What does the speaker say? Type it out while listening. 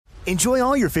Enjoy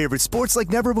all your favorite sports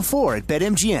like never before at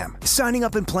BetMGM. Signing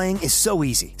up and playing is so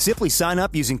easy. Simply sign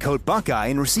up using code Buckeye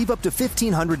and receive up to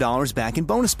 $1,500 back in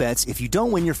bonus bets if you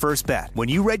don't win your first bet. When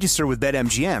you register with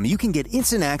BetMGM, you can get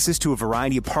instant access to a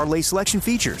variety of parlay selection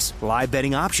features, live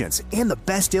betting options, and the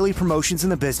best daily promotions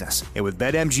in the business. And with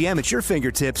BetMGM at your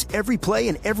fingertips, every play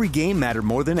and every game matter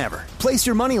more than ever. Place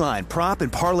your moneyline, prop,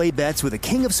 and parlay bets with the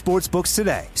king of sportsbooks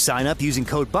today. Sign up using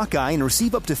code Buckeye and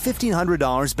receive up to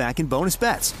 $1,500 back in bonus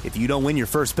bets if you don't win your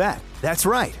first bet. That's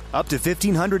right, up to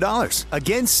 $1,500.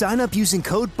 Again, sign up using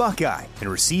code Buckeye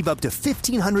and receive up to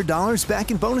 $1,500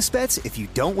 back in bonus bets if you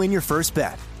don't win your first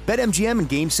bet. BetMGM and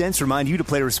GameSense remind you to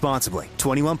play responsibly.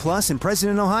 21 plus and present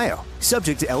in Ohio.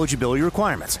 Subject to eligibility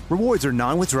requirements. Rewards are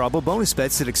non-withdrawable bonus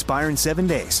bets that expire in 7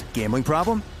 days. Gambling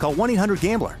problem? Call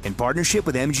 1-800-GAMBLER in partnership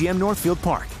with MGM Northfield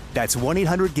Park. That's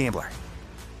 1-800-GAMBLER.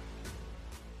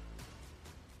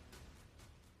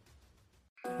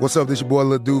 What's up, this your boy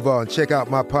Lil Duval, and check out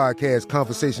my podcast,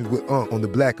 Conversations with Unc, on the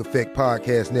Black Effect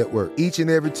Podcast Network. Each and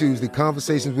every Tuesday,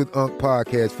 Conversations with Unc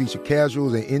podcast feature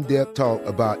casuals and in-depth talk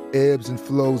about ebbs and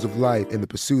flows of life and the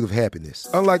pursuit of happiness.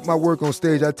 Unlike my work on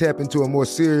stage, I tap into a more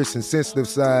serious and sensitive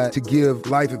side to give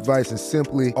life advice and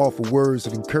simply offer words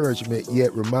of encouragement,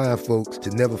 yet remind folks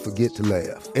to never forget to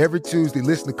laugh. Every Tuesday,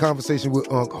 listen to Conversation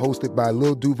with Unc, hosted by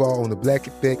Lil Duval on the Black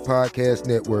Effect Podcast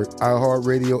Network,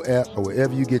 iHeartRadio app, or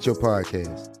wherever you get your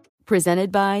podcasts.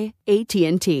 Presented by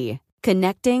AT&T.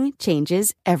 Connecting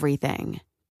changes everything.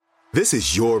 This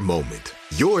is your moment,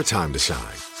 your time to shine,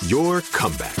 your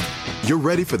comeback. You're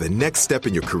ready for the next step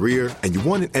in your career, and you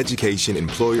want an education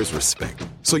employers respect.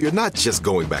 So you're not just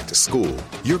going back to school,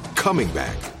 you're coming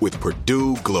back with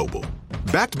Purdue Global.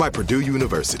 Backed by Purdue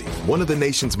University, one of the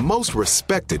nation's most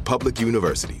respected public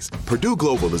universities, Purdue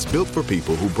Global is built for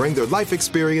people who bring their life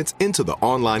experience into the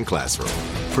online classroom.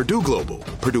 Purdue Global,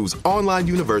 Purdue's online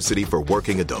university for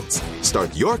working adults.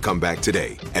 Start your comeback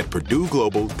today at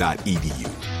purdueglobal.edu.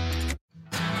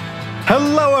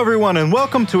 Hello, everyone, and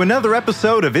welcome to another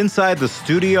episode of Inside the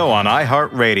Studio on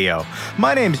iHeartRadio.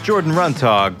 My name's Jordan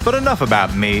Runtagh, but enough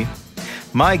about me.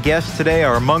 My guests today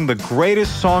are among the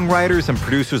greatest songwriters and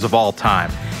producers of all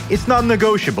time. It's not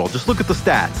negotiable. Just look at the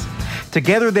stats.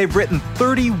 Together, they've written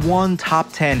 31 top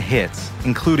 10 hits,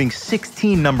 including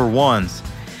 16 number ones.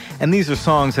 And these are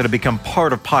songs that have become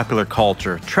part of popular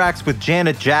culture. Tracks with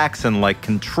Janet Jackson like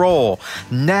Control,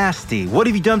 Nasty, What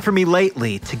Have You Done For Me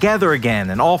Lately, Together Again,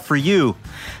 and All For You.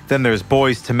 Then there's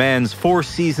Boyz II Men's 4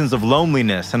 Seasons of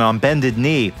Loneliness and On Bended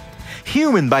Knee.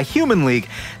 Human by Human League,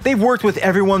 they've worked with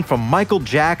everyone from Michael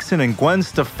Jackson and Gwen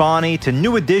Stefani to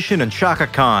New Edition and Chaka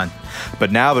Khan.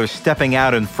 But now they're stepping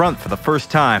out in front for the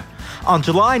first time. On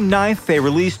July 9th, they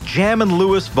released Jammin'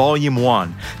 Lewis Volume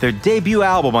 1, their debut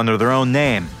album under their own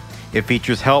name. It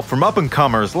features help from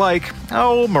up-and-comers like,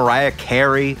 Mariah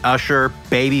Carey, Usher,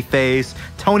 Babyface,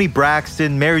 Toni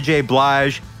Braxton, Mary J.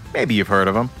 Blige. Maybe you've heard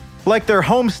of them. Like their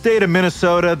home state of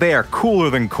Minnesota, they are cooler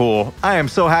than cool. I am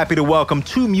so happy to welcome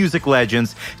two music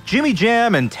legends, Jimmy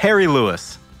Jam and Terry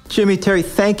Lewis. Jimmy, Terry,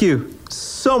 thank you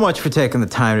so much for taking the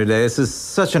time today. This is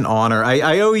such an honor.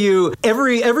 I owe you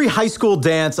every high school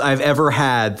dance I've ever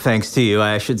had, thanks to you,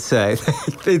 I should say.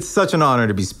 It's such an honor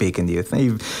to be speaking to you.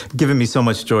 You've given me so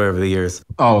much joy over the years.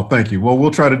 Oh, thank you. Well, we'll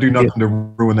try to do nothing to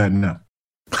ruin that now.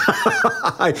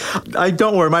 I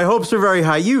don't worry. My hopes are very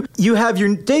high. You have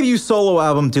your debut solo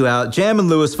album due out, Jammin'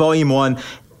 Lewis Volume 1.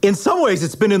 In some ways,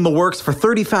 it's been in the works for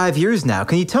 35 years now.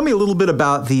 Can you tell me a little bit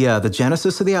about the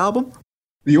genesis of the album?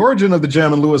 The origin of the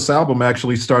Jammin' Lewis album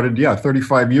actually started,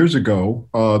 35 years ago,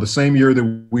 the same year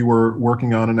that we were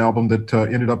working on an album that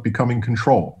ended up becoming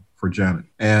Control for Janet.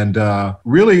 And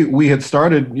really, we had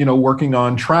started, working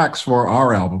on tracks for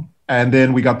our album. And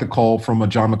then we got the call from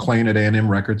John McClain at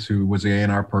A&M Records, who was the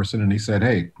A&R person, and he said,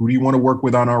 hey, who do you want to work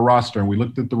with on our roster? And we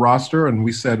looked at the roster and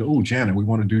we said, oh, Janet, we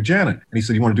want to do Janet. And he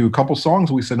said, you want to do a couple songs?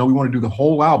 And we said, no, we want to do the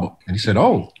whole album. And he said,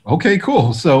 oh, okay,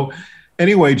 cool. So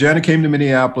anyway, Janet came to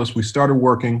Minneapolis. We started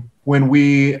working. When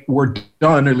we were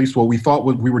done, at least what we thought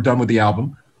we were done with the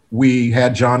album, we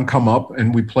had John come up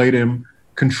and we played him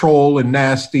Control and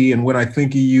Nasty and When I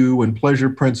Think of You and Pleasure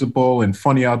Principle and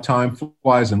Funny How Time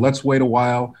Flies and Let's Wait a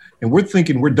While. And we're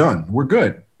thinking we're done. We're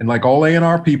good. And like all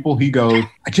A&R people, he goes,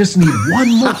 I just need one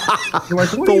more. You're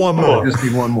like, what do you want? I just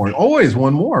need one more. Always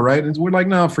one more, right? And we're like,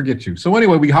 no, forget you. So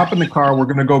anyway, we hop in the car. We're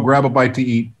going to go grab a bite to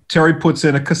eat. Terry puts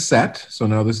in a cassette. So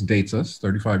now this dates us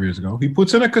 35 years ago. He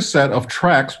puts in a cassette of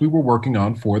tracks we were working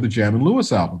on for the Jammin'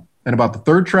 Lewis album. And about the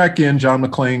third track in, John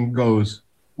McClain goes,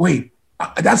 wait,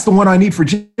 that's the one I need for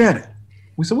Janet.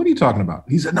 We said, what are you talking about?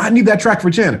 He said, no, I need that track for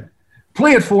Janet.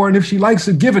 Play it for her, and if she likes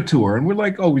it, give it to her. And we're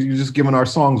like, oh, you're just giving our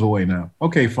songs away now.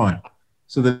 Okay, fine.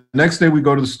 So the next day we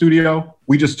go to the studio,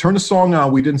 we just turn the song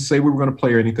on. We didn't say we were going to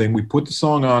play or anything. We put the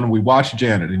song on and we watch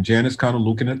Janet, and Janet's kind of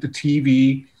looking at the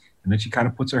TV, and then she kind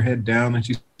of puts her head down and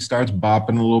she starts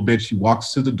bopping a little bit. She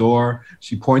walks to the door.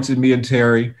 She points at me and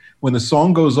Terry. When the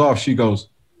song goes off, she goes,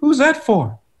 "Who's that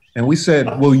for?" And we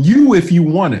said, "Well, you, if you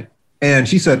want it." And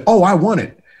she said, "Oh, I want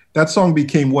it." That song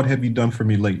became What Have You Done For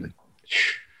Me Lately?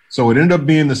 So it ended up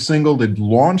being the single that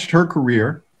launched her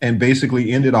career and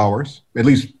basically ended ours, at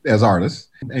least as artists,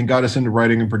 and got us into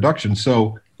writing and production.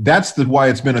 So that's why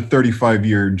it's been a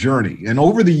 35-year journey. And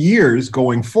over the years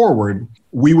going forward,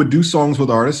 we would do songs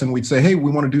with artists and we'd say, "Hey, we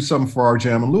want to do something for our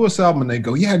Jam and Lewis album." And they'd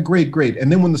go, "Yeah, great, great."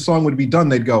 And then when the song would be done,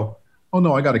 they'd go, "Oh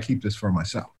no, I got to keep this for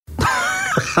myself."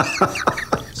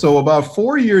 So about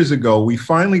 4 years ago, we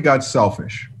finally got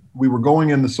selfish. We were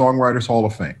going in the Songwriters Hall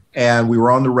of Fame, and we were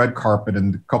on the red carpet,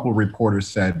 and a couple of reporters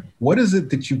said, "What is it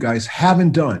that you guys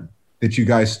haven't done that you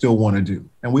guys still want to do?"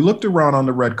 And we looked around on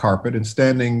the red carpet, and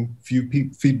standing a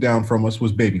few feet down from us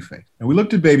was Babyface. And we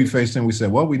looked at Babyface and we said,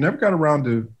 "Well, we never got around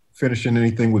to finishing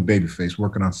anything with Babyface,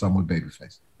 working on something with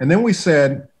Babyface." And then we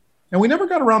said, "And we never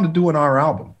got around to doing our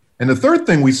album." And the third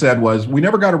thing we said was, we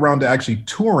never got around to actually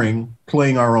touring,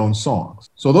 playing our own songs.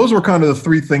 So those were kind of the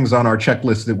three things on our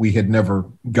checklist that we had never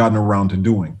gotten around to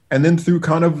doing. And then through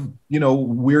kind of,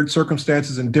 weird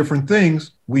circumstances and different things,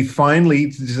 we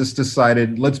finally just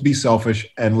decided, let's be selfish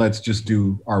and let's just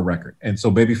do our record. And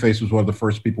so Babyface was one of the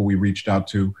first people we reached out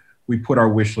to. We put our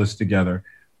wish list together.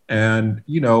 And,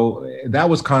 that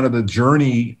was kind of the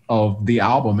journey of the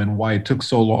album and why it took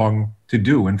so long to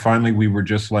do. And finally, we were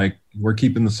just like, we're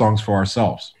keeping the songs for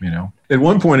ourselves, At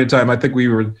one point in time, I think we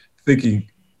were thinking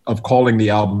of calling the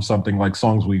album something like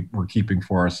Songs We Were Keeping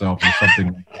for Ourselves or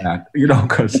something like that,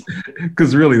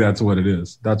 because really that's what it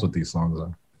is. That's what these songs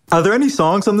are. Are there any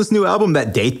songs on this new album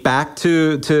that date back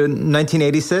to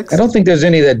 1986? I don't think there's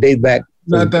any that date back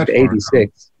to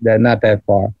 86. That not that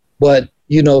far. But,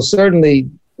 certainly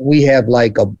we have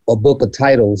like a book of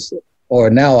titles, or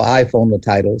now an iPhone of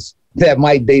titles, that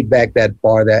might date back that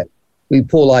far, that we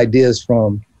pull ideas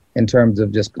from in terms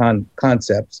of just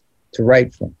concepts to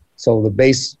write from. So the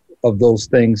base of those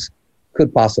things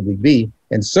could possibly be,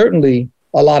 and certainly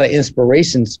a lot of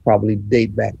inspirations probably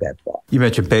date back that far. You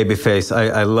mentioned Babyface.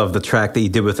 I love the track that you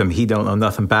did with him, He Don't Know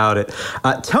Nothing About It.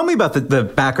 Tell me about the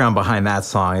background behind that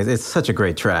song. It's such a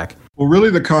great track. Well, really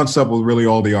the concept with really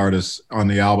all the artists on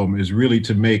the album is really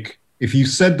to make, if you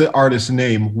said the artist's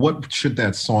name, what should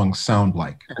that song sound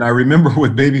like? And I remember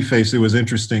with Babyface, it was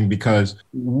interesting because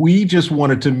we just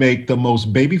wanted to make the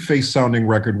most Babyface sounding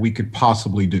record we could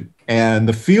possibly do. And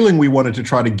the feeling we wanted to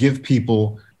try to give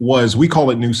people was, we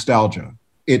call it nostalgia.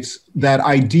 It's that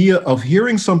idea of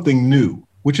hearing something new,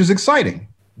 which is exciting,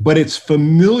 but it's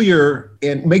familiar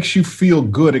and makes you feel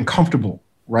good and comfortable,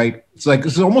 right?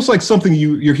 It's almost like something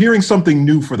you're hearing something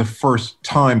new for the first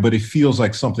time, but it feels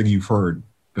like something you've heard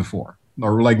before,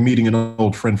 or like meeting an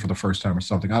old friend for the first time or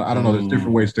something. I don't know, there's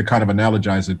different ways to kind of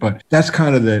analogize it, but that's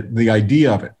kind of the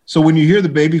idea of it. So when you hear the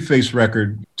Babyface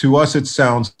record, to us, it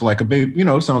sounds like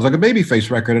it sounds like a Babyface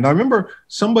record. And I remember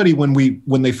somebody,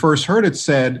 when they first heard it,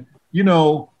 said,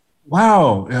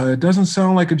 wow, it doesn't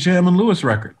sound like a Jam and Lewis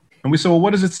record. And we said, well,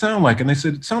 what does it sound like? And they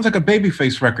said, it sounds like a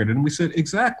Babyface record. And we said,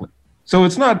 exactly. So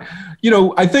it's not,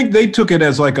 I think they took it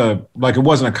as like it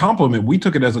wasn't a compliment. We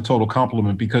took it as a total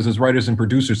compliment, because as writers and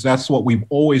producers, that's what we've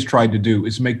always tried to do,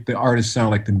 is make the artists sound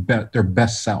like their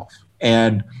best self.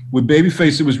 And with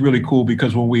Babyface, it was really cool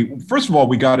because first of all,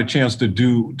 we got a chance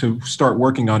to start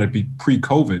working on it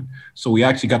pre-COVID. So we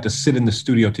actually got to sit in the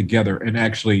studio together and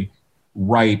actually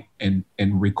write and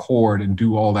record and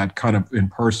do all that kind of in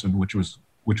person, which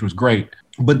was great.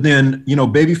 But then,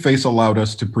 Babyface allowed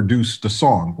us to produce the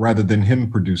song rather than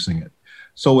him producing it.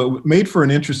 So it made for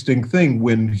an interesting thing.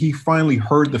 When he finally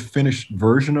heard the finished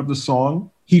version of the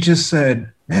song, he just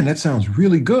said, man, that sounds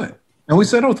really good. And we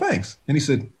said, oh, thanks. And he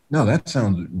said, no, that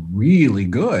sounds really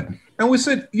good. And we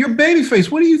said, you're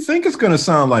Babyface. What do you think it's going to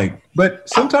sound like? But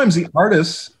sometimes the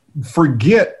artists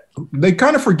they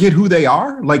kind of forget who they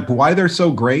are, like why they're so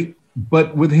great.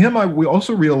 But with him, we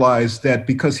also realized that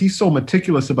because he's so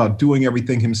meticulous about doing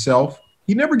everything himself,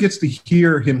 he never gets to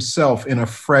hear himself in a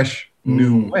fresh,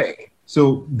 new way.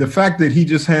 So the fact that he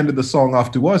just handed the song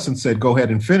off to us and said, go ahead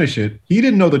and finish it, he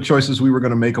didn't know the choices we were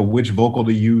going to make, of which vocal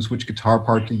to use, which guitar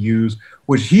part to use,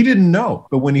 which he didn't know.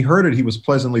 But when he heard it, he was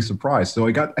pleasantly surprised. So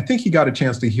I think he got a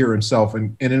chance to hear himself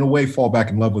and in a way fall back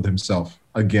in love with himself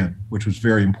again, which was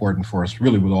very important for us,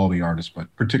 really with all the artists, but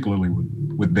particularly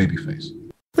with Babyface.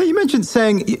 You mentioned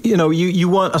saying, you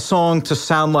want a song to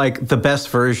sound like the best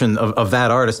version of that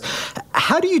artist.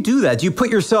 How do you do that? Do you put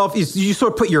yourself, you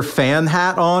sort of put your fan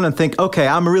hat on and think, okay,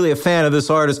 I'm really a fan of this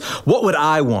artist. What would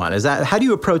I want? How do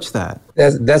you approach that?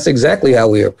 That's exactly how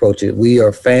we approach it. We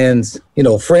are fans,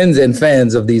 friends and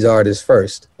fans of these artists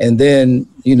first. And then,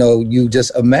 you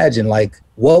just imagine, like,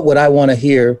 what would I want to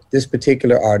hear this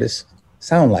particular artist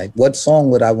sound like? What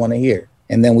song would I want to hear?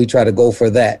 And then we try to go for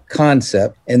that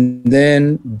concept. And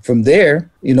then from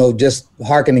there, just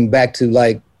hearkening back to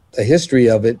like the history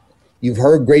of it, you've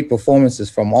heard great performances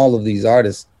from all of these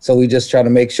artists. So we just try to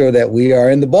make sure that we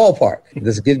are in the ballpark.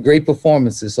 Let's get great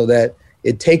performances so that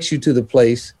it takes you to the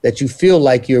place that you feel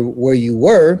like you're where you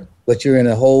were, but you're in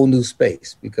a whole new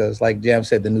space. Because like Jam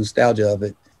said, the nostalgia of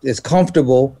it is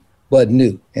comfortable, but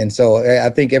new. And so I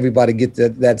think everybody gets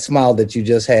that smile that you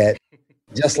just had.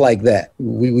 Just like that,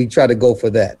 we try to go for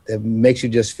that. It makes you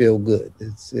just feel good.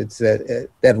 It's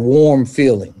that warm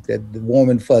feeling, that warm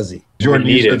and fuzzy. Jordan,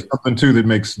 you said something too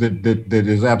that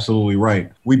is absolutely right.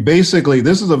 This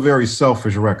is a very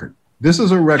selfish record. This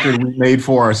is a record we made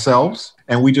for ourselves,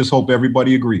 and we just hope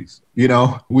everybody agrees.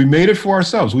 We made it for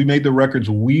ourselves. We made the records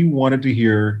we wanted to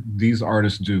hear these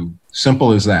artists do.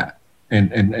 Simple as that.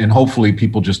 And hopefully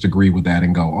people just agree with that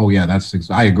and go, oh yeah,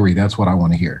 I agree. That's what I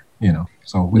want to hear.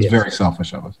 So it's very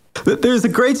selfish of us. There's a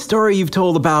great story you've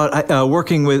told about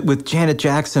working with Janet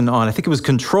Jackson on, I think it was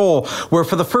Control, where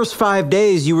for the first 5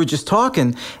 days you were just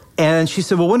talking. And she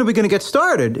said, well, when are we going to get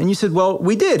started? And you said, well,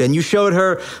 we did. And you showed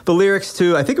her the lyrics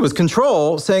to, I think it was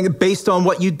Control, saying based on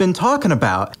what you'd been talking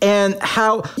about and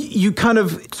how you kind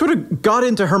of sort of got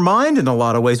into her mind in a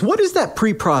lot of ways. What is that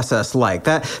pre-process like?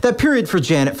 That period for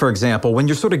Janet, for example, when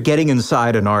you're sort of getting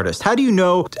inside an artist, how do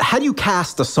you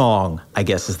cast a song, I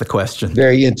guess is the question.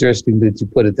 Very interesting that you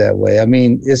put it that way. I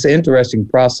mean, it's an interesting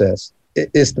process.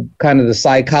 It's the kind of the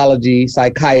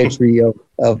psychiatry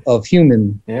of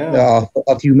humanities,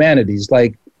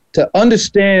 like to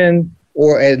understand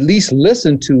or at least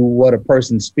listen to what a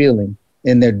person's feeling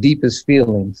in their deepest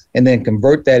feelings and then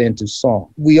convert that into song.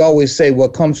 We always say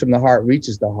what comes from the heart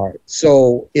reaches the heart.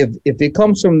 So if it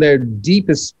comes from their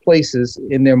deepest places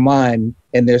in their mind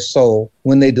and their soul,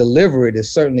 when they deliver it, it's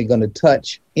certainly going to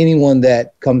touch anyone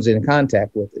that comes in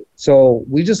contact with it. So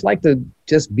we just like to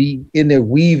just be in there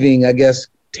weaving,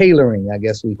 tailoring,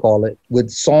 we call it,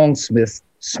 with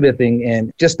smithing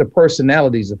and just the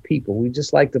personalities of people. We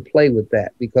just like to play with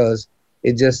that because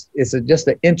it's just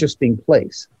an interesting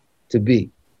place to be.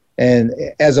 And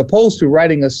as opposed to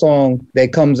writing a song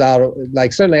that comes out,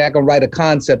 like certainly I can write a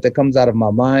concept that comes out of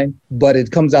my mind, but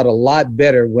it comes out a lot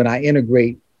better when I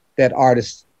integrate that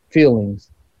artist's feelings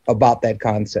about that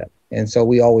concept. And so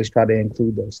we always try to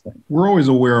include those things. We're always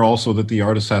aware also that the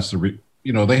artist has to,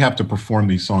 they have to perform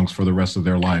these songs for the rest of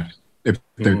their life. If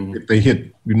they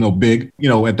hit, big,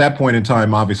 at that point in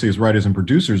time, obviously as writers and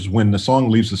producers, when the song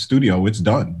leaves the studio, it's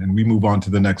done and we move on to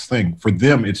the next thing. For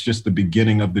them, it's just the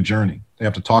beginning of the journey. They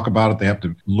have to talk about it. They have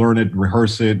to learn it,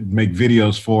 rehearse it, make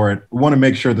videos for it. We want to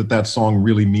make sure that song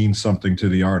really means something to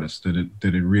the artist, that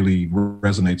it really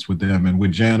resonates with them. And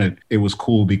with Janet, it was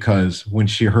cool because when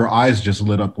her eyes just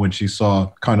lit up when she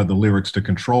saw kind of the lyrics to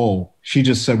Control, she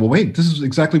just said, well, wait, this is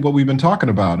exactly what we've been talking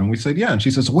about. And we said, yeah. And she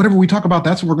says, so whatever we talk about,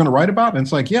 that's what we're going to write about? And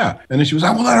it's like, yeah. And then she was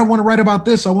like, well, I don't want to write about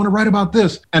this. I want to write about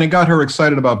this. And it got her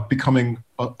excited about becoming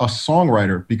a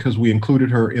songwriter because we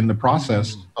included her in the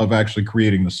process of actually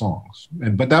creating the songs.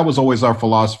 But that was always our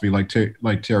philosophy, like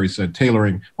Terry said,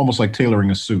 tailoring, almost like tailoring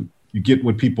a suit. You get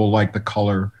what people like, the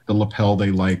color, the lapel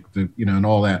they like, and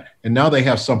all that. And now they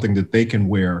have something that they can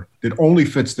wear that only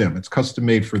fits them. It's custom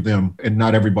made for them, and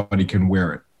not everybody can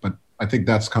wear it. But I think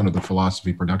that's kind of the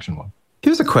philosophy production-wise.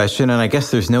 Here's a question, and I guess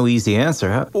there's no easy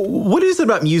answer. What is it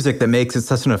about music that makes it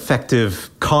such an effective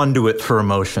conduit for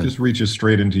emotion? It just reaches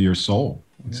straight into your soul.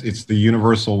 It's the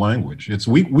universal language.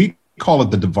 We call it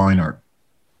the divine art.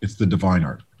 It's the divine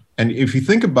art. And if you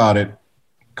think about it,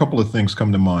 a couple of things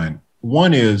come to mind.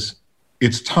 One is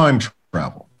it's time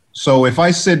travel. So if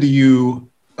I said to you,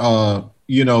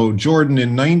 Jordan,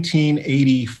 in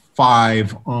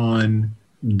 1985 on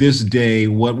this day,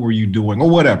 what were you doing? Or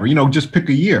whatever, just pick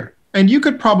a year. And you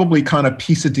could probably kind of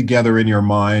piece it together in your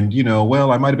mind,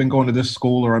 well, I might have been going to this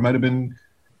school, or I might have been,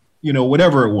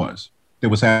 whatever it was that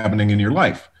was happening in your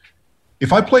life.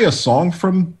 If I play a song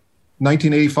from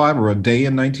 1985 or a day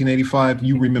in 1985,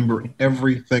 you remember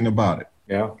everything about it.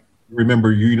 Yeah.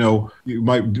 Remember, it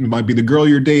might be the girl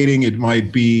you're dating. It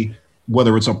might be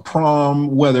whether it's a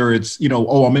prom, whether it's,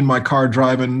 I'm in my car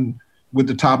driving with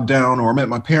the top down, or I'm at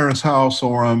my parents' house,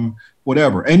 or I'm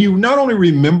whatever. And you not only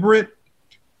remember it,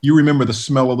 You remember the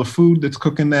smell of the food that's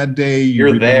cooking that day.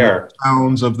 You're there. The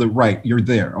sounds of you're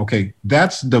there. Okay.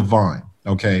 That's divine.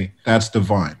 Okay. That's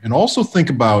divine. And also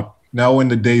think about now in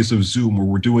the days of Zoom where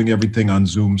we're doing everything on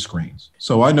Zoom screens.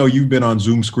 So I know you've been on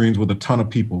Zoom screens with a ton of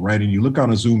people, right? And you look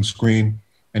on a Zoom screen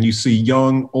and you see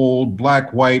young, old,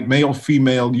 black, white, male,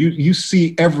 female. You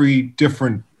see every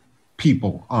different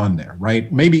people on there,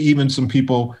 right? Maybe even some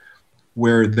people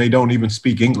where they don't even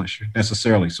speak English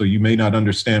necessarily. So you may not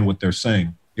understand what they're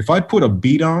saying. If I put a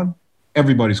beat on,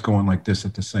 everybody's going like this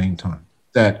at the same time.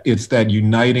 That it's that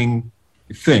uniting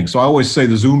thing. So I always say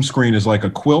the Zoom screen is like a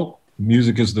quilt,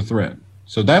 music is the thread.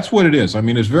 So that's what it is. I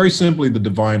mean, it's very simply the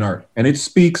divine art. And it's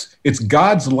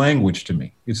God's language to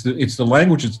me. It's the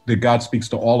language that God speaks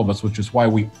to all of us, which is why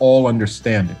we all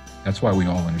understand it. That's why we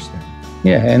all understand it.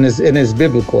 Yeah, and it's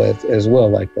biblical as well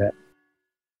like that.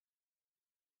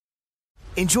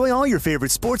 Enjoy all your favorite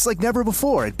sports like never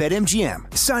before at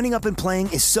BetMGM. Signing up and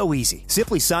playing is so easy.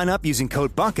 Simply sign up using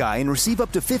code Buckeye and receive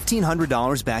up to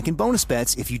 $1,500 back in bonus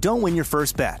bets if you don't win your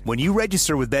first bet. When you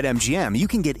register with BetMGM, you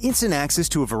can get instant access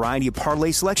to a variety of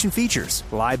parlay selection features,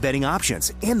 live betting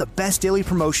options, and the best daily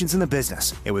promotions in the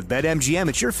business. And with BetMGM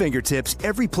at your fingertips,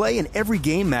 every play and every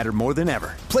game matter more than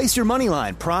ever. Place your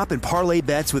moneyline, prop, and parlay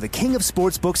bets with the king of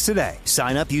sportsbooks today.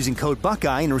 Sign up using code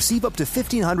Buckeye and receive up to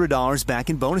 $1,500 back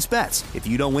in bonus bets if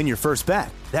you don't win your first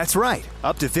bet. That's right,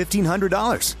 up to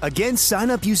 $1,500. Again, sign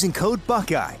up using code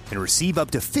Buckeye and receive up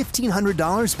to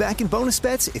 $1,500 back in bonus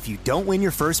bets if you don't win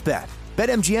your first bet.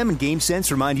 BetMGM and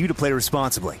GameSense remind you to play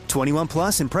responsibly. 21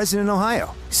 plus and present in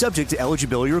Ohio. Subject to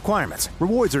eligibility requirements.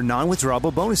 Rewards are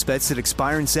non-withdrawable bonus bets that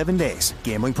expire in 7 days.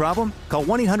 Gambling problem? Call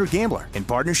 1-800-GAMBLER in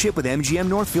partnership with MGM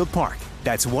Northfield Park.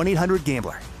 That's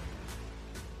 1-800-GAMBLER.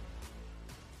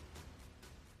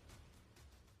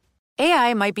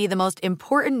 AI might be the most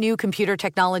important new computer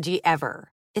technology ever.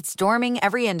 It's storming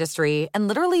every industry, and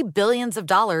literally billions of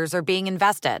dollars are being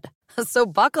invested. So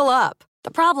buckle up. The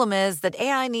problem is that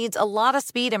AI needs a lot of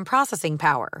speed and processing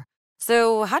power.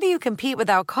 So how do you compete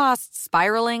without costs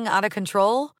spiraling out of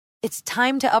control? It's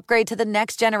time to upgrade to the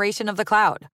next generation of the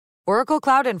cloud. Oracle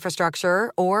Cloud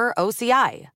Infrastructure, or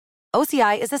OCI.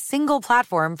 OCI is a single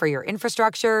platform for your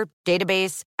infrastructure,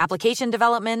 database, application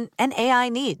development, and AI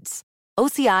needs.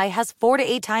 OCI has 4 to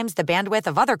 8 times the bandwidth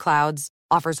of other clouds,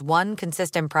 offers one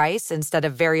consistent price instead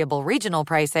of variable regional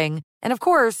pricing, and of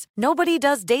course, nobody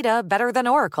does data better than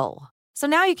Oracle. So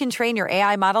now you can train your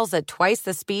AI models at twice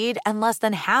the speed and less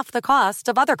than half the cost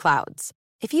of other clouds.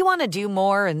 If you want to do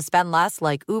more and spend less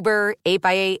like Uber,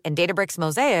 8x8, and Databricks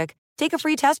Mosaic, take a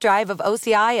free test drive of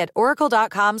OCI at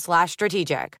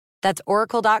oracle.com/strategic. That's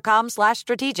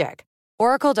oracle.com/strategic.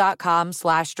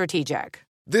 Oracle.com/strategic.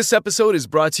 This episode is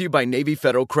brought to you by Navy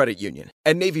Federal Credit Union.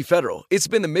 At Navy Federal, it's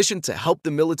been the mission to help the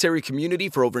military community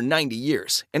for over 90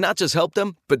 years. And not just help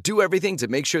them, but do everything to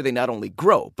make sure they not only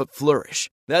grow, but flourish.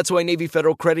 That's why Navy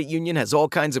Federal Credit Union has all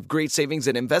kinds of great savings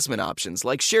and investment options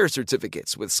like share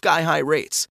certificates with sky-high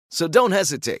rates. So don't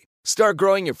hesitate. Start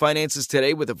growing your finances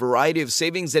today with a variety of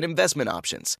savings and investment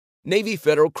options. Navy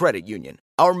Federal Credit Union.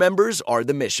 Our members are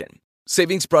the mission.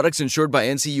 Savings products insured by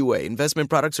NCUA. Investment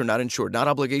products are not insured, not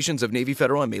obligations of Navy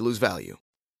Federal and may lose value.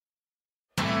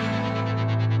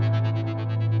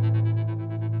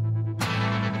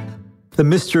 The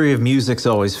mystery of music's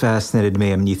always fascinated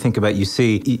me. I mean, you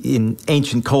see in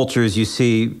ancient cultures, you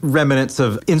see remnants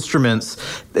of instruments.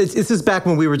 This is back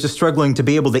when we were just struggling to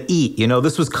be able to eat.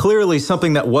 This was clearly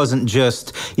something that wasn't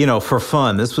just, for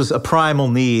fun. This was a primal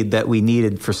need that we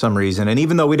needed for some reason. And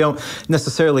even though we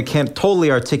can't totally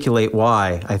articulate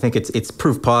why, I think it's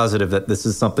proof positive that this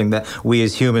is something that we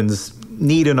as humans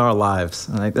need in our lives.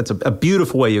 I think that's a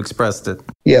beautiful way you expressed it.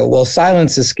 Yeah, well,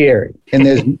 silence is scary,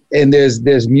 and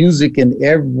there's music in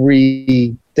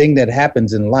everything that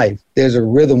happens in life. There's a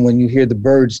rhythm when you hear the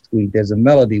birds tweet. There's a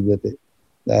melody with it.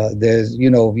 There's if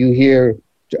you hear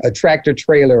a tractor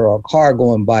trailer or a car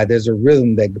going by, there's a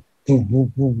rhythm that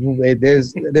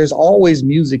there's always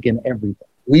music in everything.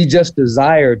 We just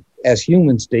desire as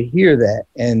humans to hear that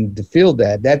and to feel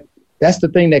that. That's the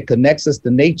thing that connects us to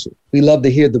nature. We love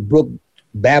to hear the brook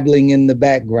babbling in the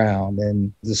background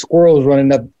and the squirrels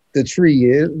running up the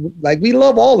tree. We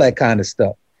love all that kind of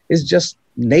stuff. It's just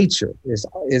nature.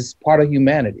 It's part of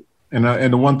humanity. And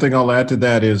the one thing I'll add to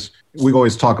that is we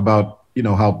always talk about,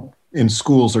 how in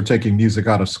schools they're taking music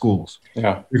out of schools.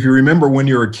 Yeah. If you remember when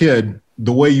you're a kid,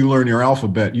 the way you learn your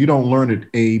alphabet, you don't learn it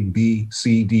A, B,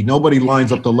 C, D. Nobody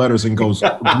lines up the letters and goes,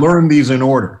 learn these in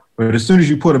order. But as soon as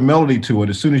you put a melody to it,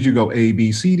 as soon as you go A,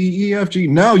 B, C, D, E, F, G,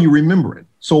 now you remember it.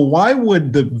 So why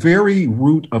would the very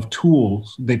root of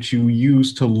tools that you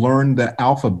use to learn the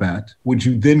alphabet, would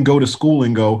you then go to school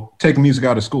and go, take music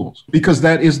out of schools? Because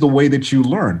that is the way that you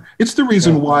learn. It's the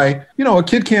reason why, a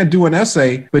kid can't do an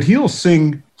essay, but he'll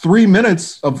sing 3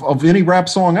 minutes of any rap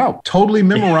song out, totally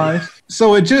memorized.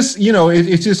 So it just,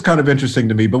 it's just kind of interesting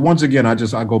to me. But once again,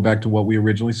 I go back to what we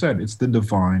originally said. It's the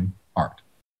divine art.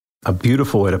 A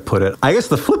beautiful way to put it. I guess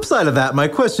the flip side of that, my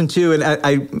question to you, and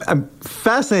I'm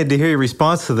fascinated to hear your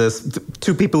response to this,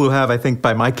 two people who have, I think,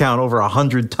 by my count, over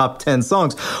 100 top 10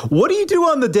 songs. What do you do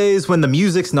on the days when the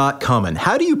music's not coming?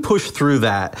 How do you push through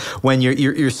that when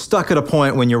you're stuck at a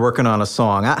point when you're working on a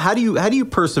song? How do you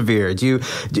persevere? Do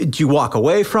you walk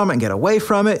away from it and get away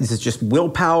from it? Is it just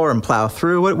willpower and plow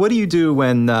through? What do you do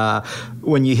when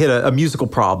you hit a musical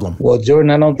problem? Well, Jordan,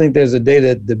 I don't think there's a day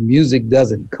that the music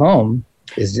doesn't come.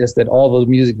 It's just that all the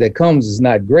music that comes is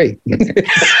not great.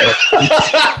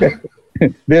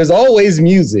 There's always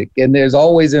music and there's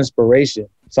always inspiration.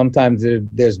 Sometimes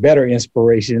there's better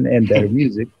inspiration and better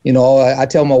music. I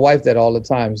tell my wife that all the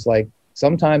time. It's like,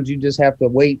 sometimes you just have to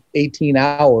wait 18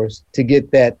 hours to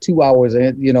get that 2 hours,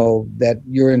 that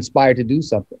you're inspired to do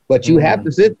something. But you have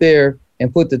to sit there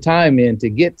and put the time in to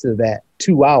get to that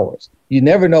 2 hours. You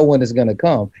never know when it's going to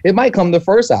come. It might come the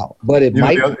first hour, but it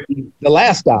might be the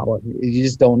last hour. You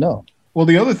just don't know. Well,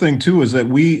 the other thing, too, is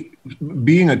that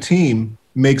being a team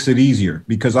makes it easier,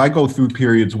 because I go through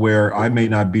periods where I may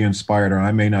not be inspired or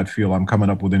I may not feel I'm coming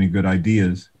up with any good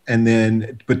ideas.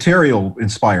 But Terry will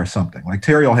inspire something. Like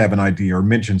Terry will have an idea or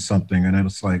mention something, and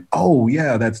it's like, oh,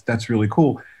 yeah, that's really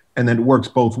cool. And then it works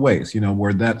both ways,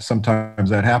 where sometimes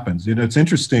that happens. It's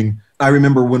interesting. I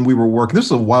remember when we were working, this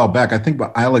is a while back, I think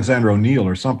about Alexander O'Neal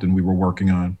or something we were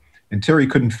working on, and Terry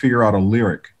couldn't figure out a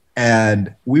lyric.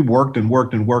 And we worked and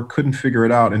worked and worked, couldn't figure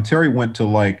it out. And Terry went to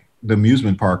like the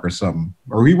amusement park or something,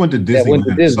 or he went to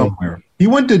Disneyland somewhere. He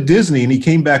went to Disney and he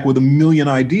came back with a million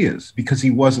ideas because he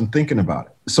wasn't thinking about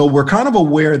it. So we're kind of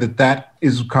aware that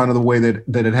is kind of the way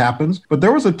that it happens. But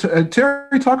there was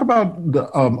Terry, talk about the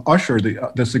Usher,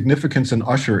 the significance in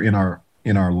Usher in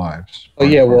our lives. Oh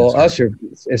yeah, well, Usher,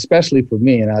 especially for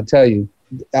me, and I'll tell you,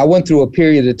 I went through a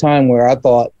period of time where I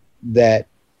thought that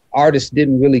artists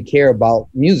didn't really care about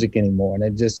music anymore, and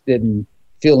it just didn't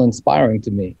feel inspiring to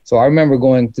me. So I remember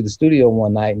going to the studio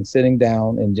one night and sitting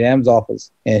down in Jam's office,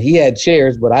 and he had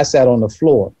chairs, but I sat on the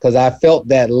floor because I felt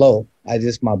that low.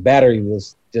 My battery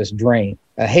was just drained.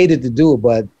 I hated to do it,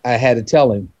 but I had to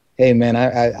tell him, hey man,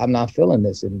 I'm not feeling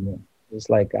this anymore. It's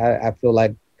like, I feel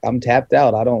like I'm tapped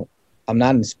out. I'm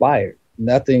not inspired.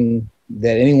 Nothing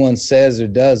that anyone says or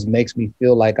does makes me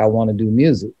feel like I want to do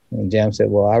music. And Jam said,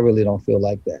 well, I really don't feel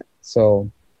like that. So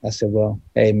I said, well,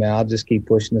 hey, man, I'll just keep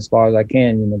pushing as far as I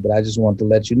can, but I just want to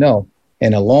let you know.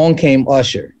 And along came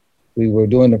Usher. We were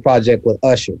doing the project with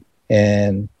Usher,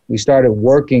 and we started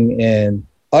working, and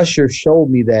Usher showed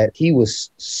me that he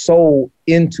was so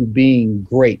into being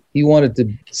great. He wanted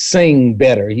to sing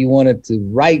better. He wanted to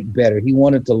write better. He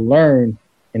wanted to learn,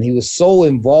 and he was so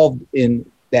involved in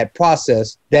that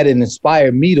process that it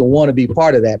inspired me to want to be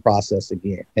part of that process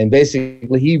again. And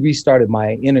basically he restarted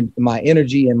my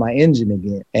energy and my engine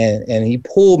again. And he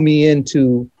pulled me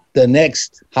into the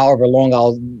next however long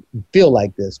I'll feel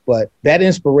like this. But that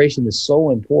inspiration is so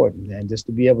important, and just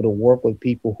to be able to work with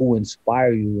people who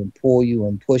inspire you and pull you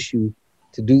and push you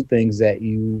to do things that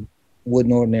you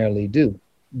wouldn't ordinarily do.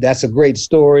 That's a great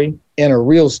story and a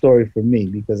real story for me,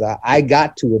 because I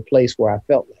got to a place where I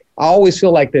felt like, I always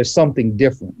feel like there's something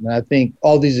different. And I think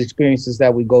all these experiences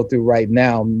that we go through right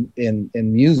now in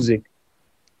music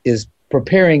is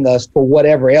preparing us for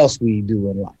whatever else we do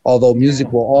in life. Although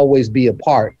music will always be a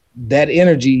part, that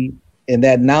energy and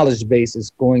that knowledge base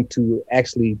is going to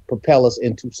actually propel us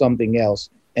into something else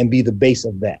and be the base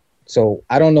of that. So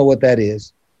I don't know what that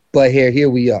is, but here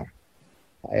we are.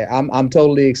 I'm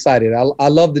totally excited. I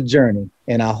love the journey,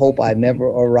 and I hope I never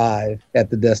arrive at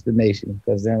the destination,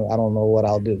 because then I don't know what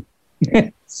I'll do.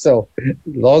 So as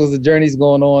long as the journey's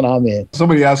going on, I'm in.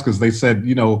 Somebody asked us, they said,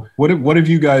 what if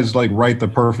you guys like write the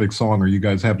perfect song, or you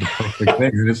guys have the perfect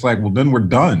thing? And it's like, well, then we're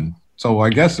done. So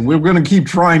I guess we're going to keep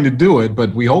trying to do it,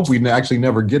 but we hope we actually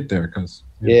never get there, because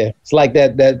yeah, it's like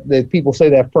that people say,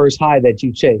 that first high that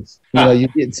you chase. You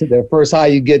get to the first high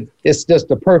you get, it's just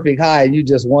the perfect high, and you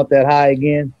just want that high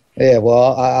again. Yeah,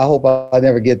 well, I hope I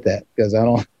never get that, because I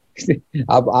don't.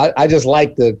 I just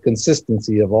like the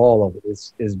consistency of all of it.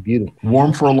 It's beautiful.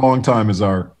 Warm for a long time is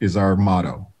our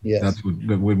motto. Yes. That's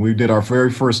when we did our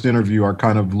very first interview, our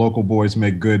kind of Local Boys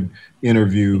Make Good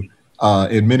interview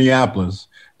in Minneapolis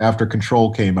after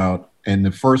Control came out. And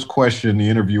the first question the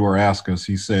interviewer asked us,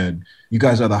 he said, "You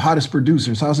guys are the hottest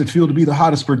producers. How does it feel to be the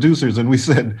hottest producers?" And we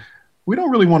said, we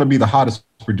don't really want to be the hottest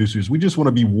producers. We just want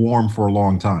to be warm for a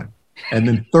long time. And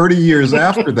then 30 years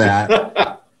after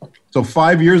that, so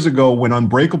 5 years ago when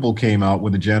Unbreakable came out,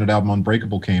 when the Janet album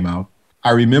Unbreakable came out,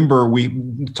 I remember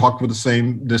we talked with the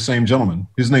same gentleman.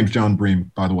 His name's John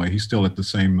Bream, by the way. He's still at the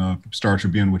same Star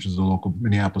Tribune, which is the local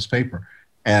Minneapolis paper.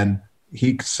 And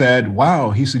he said,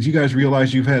 wow, he said, you guys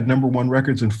realize you've had #1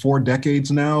 records in 4 decades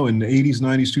now, in the 80s,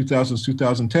 90s, 2000s,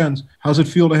 2010s. How's it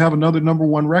feel to have another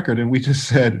 #1 record? And we just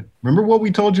said, remember what we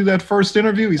told you that first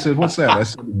interview? He said, what's that? I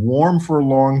said, warm for a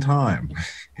long time.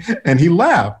 And he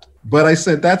laughed. But I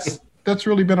said, that's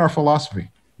really been our philosophy,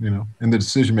 in the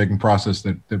decision-making process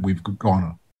that we've gone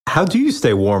on. How do you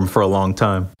stay warm for a long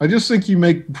time? I just think you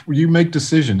make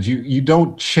decisions. You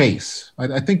don't chase.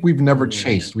 I think we've never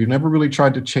chased. We've never really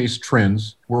tried to chase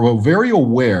trends. We're very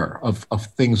aware of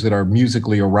things that are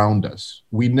musically around us.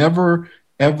 We never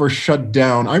ever shut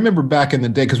down. I remember back in the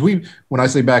day, because when I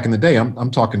say back in the day,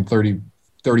 I'm talking 30,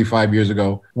 35 years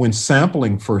ago, when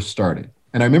sampling first started.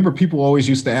 And I remember people always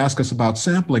used to ask us about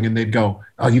sampling, and they'd go,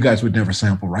 "Oh, you guys would never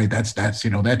sample, right? That's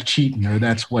cheating, or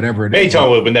that's whatever."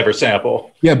 Beethoven would never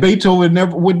sample. Yeah, Beethoven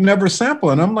would never sample,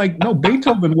 and I'm like, no,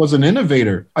 Beethoven was an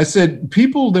innovator. I said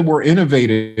people that were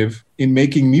innovative in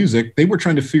making music, they were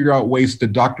trying to figure out ways to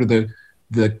doctor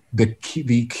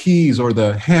the keys or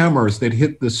the hammers that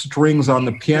hit the strings on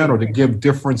the piano to give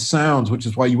different sounds, which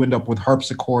is why you end up with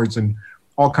harpsichords and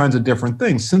all kinds of different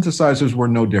things. Synthesizers were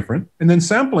no different. And then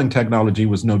sampling technology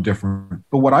was no different.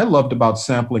 But what I loved about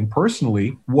sampling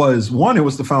personally was, one, it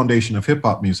was the foundation of hip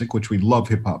hop music, which we love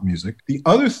hip hop music. The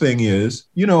other thing is,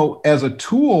 as a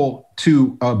tool to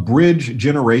bridge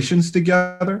generations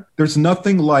together, there's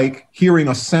nothing like hearing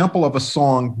a sample of a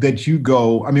song that you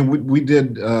go, we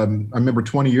did, I remember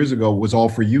 20 years ago was All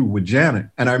For You with Janet.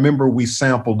 And I remember we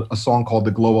sampled a song called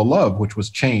The Glow of Love, which was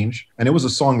Change. And it was a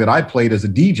song that I played as a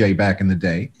DJ back in the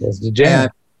day. That's the jam.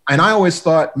 And I always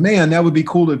thought, man, that would be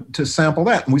cool to sample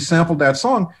that. And we sampled that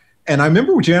song. And I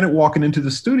remember Janet walking into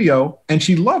the studio and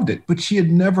she loved it, but she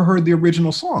had never heard the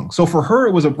original song. So for her,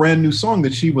 it was a brand new song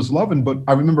that she was loving. But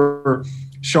I remember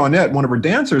Shawnette, one of her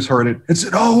dancers, heard it and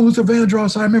said, "Oh, Luther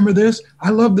Vandross, I remember this. I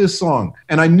love this song."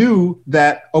 And I knew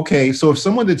that, okay, so if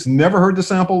someone that's never heard the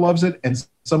sample loves it and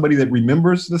somebody that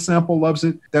remembers the sample loves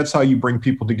it, that's how you bring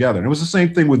people together. And it was the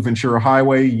same thing with Ventura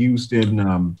Highway, used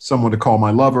in Someone to Call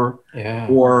My Lover,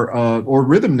 or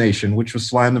Rhythm Nation, which was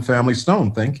Sly and the Family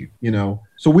Stone. Thank you.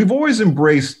 So we've always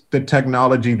embraced the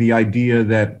technology, the idea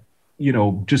that,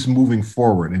 just moving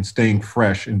forward and staying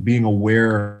fresh and being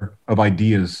aware of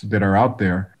ideas that are out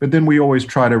there. But then we always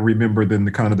try to remember then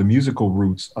the musical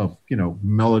roots of,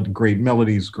 great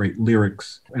melodies, great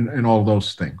lyrics, and all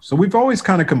those things. So we've always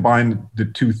kind of combined the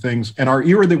two things. And our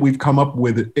era that we've come up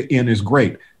with is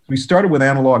great. We started with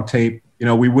analog tape.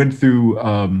 We went through,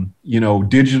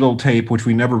 digital tape, which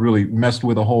we never really messed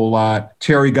with a whole lot.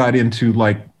 Terry got into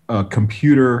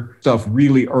computer stuff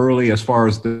really early as far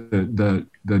as the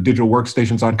digital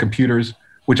workstations on computers,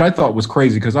 which I thought was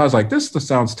crazy because I was like, this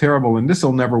sounds terrible and this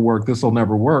will never work.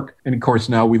 And of course,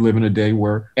 now we live in a day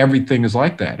where everything is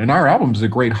like that. And our album is a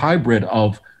great hybrid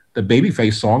of the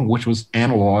Babyface song, which was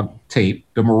analog tape,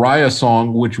 the Mariah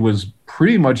song, which was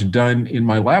pretty much done in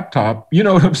my laptop. You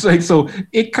know what I'm saying? So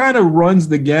it kind of runs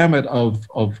the gamut of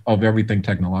everything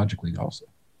technologically also.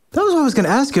 That was what I was going to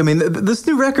ask you. This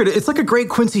new record, it's like a great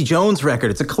Quincy Jones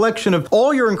record. It's a collection of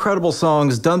all your incredible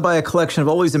songs done by a collection of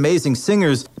all these amazing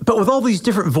singers, but with all these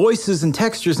different voices and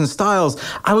textures and styles.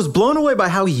 I was blown away by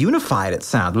how unified it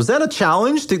sounded. Was that a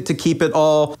challenge to keep it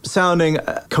all sounding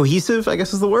cohesive, I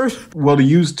guess is the word? Well, to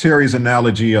use Terry's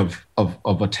analogy of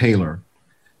a tailor,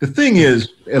 the thing is,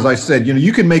 as I said,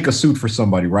 you can make a suit for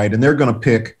somebody, right? And they're going to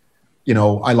pick,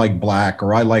 I like black,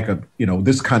 or I like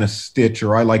this kind of stitch,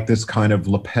 or I like this kind of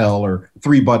lapel, or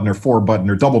 3-button or 4-button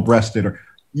or double-breasted, or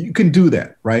you can do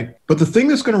that, right? But the thing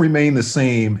that's going to remain the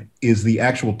same is the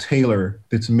actual tailor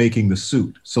that's making the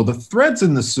suit. So the threads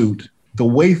in the suit, the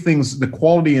way the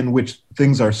quality in which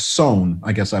things are sewn,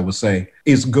 I guess I would say,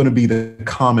 is going to be the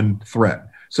common thread.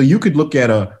 So you could look at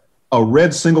a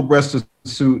red single-breasted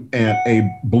suit and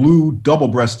a blue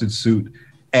double-breasted suit,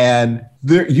 and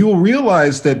you'll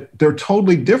realize that they're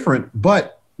totally different,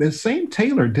 but the same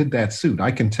tailor did that suit.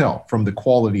 I can tell from the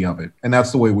quality of it. And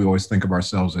that's the way we always think of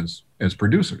ourselves as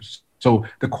producers. So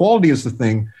the quality is the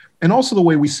thing, and also the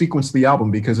way we sequence the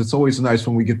album, because it's always nice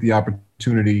when we get the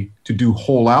opportunity to do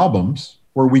whole albums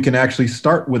where we can actually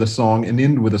start with a song and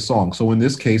end with a song. So in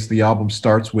this case, the album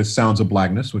starts with Sounds of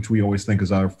Blackness, which we always think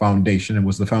is our foundation and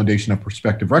was the foundation of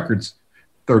Perspective Records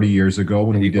 30 years ago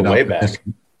when we did way back.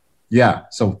 Yeah,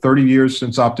 so 30 years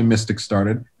since Optimistic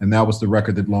started, and that was the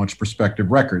record that launched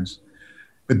Perspective Records.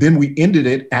 But then we ended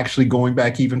it actually going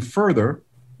back even further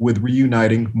with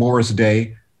reuniting Morris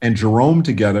Day and Jerome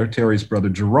together, Terry's brother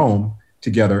Jerome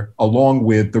together, along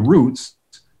with the Roots,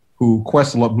 who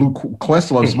blew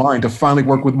Questlove's mind to finally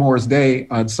work with Morris Day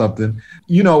on something.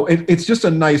 You know, it's just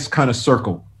a nice kind of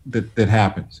circle that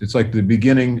happens. It's like the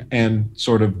beginning and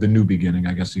sort of the new beginning,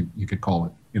 I guess you could call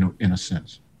it, you know, in a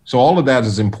sense. So all of that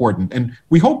is important. And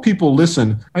we hope people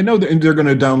listen. I know that they're going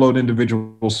to download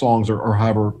individual songs or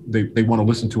however they want to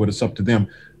listen to it. It's up to them.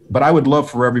 But I would love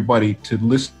for everybody to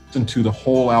listen to the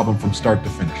whole album from start to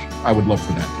finish. I would love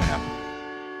for that to happen.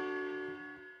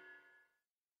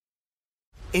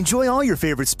 Enjoy all your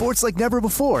favorite sports like never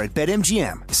before at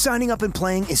BetMGM. Signing up and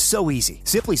playing is so easy.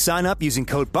 Simply sign up using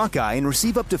code Buckeye and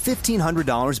receive up to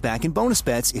 $1,500 back in bonus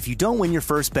bets if you don't win your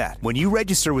first bet. When you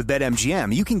register with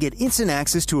BetMGM, you can get instant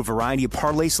access to a variety of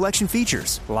parlay selection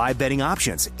features, live betting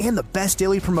options, and the best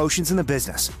daily promotions in the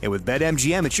business. And with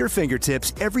BetMGM at your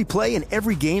fingertips, every play and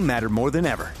every game matter more than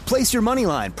ever. Place your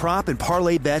moneyline, prop, and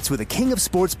parlay bets with the king of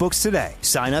sportsbooks today.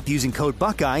 Sign up using code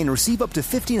Buckeye and receive up to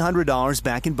 $1,500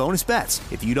 back in bonus bets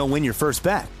if you don't win your first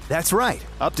bet. That's right,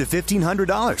 up to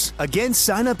 $1,500. Again,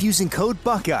 sign up using code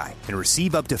Buckeye and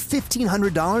receive up to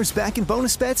 $1,500 back in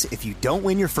bonus bets if you don't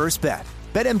win your first bet.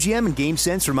 BetMGM and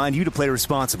GameSense remind you to play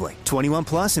responsibly. 21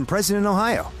 plus and present in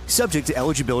Ohio. Subject to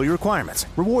eligibility requirements.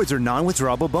 Rewards are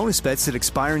non-withdrawable bonus bets that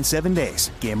expire in 7 days.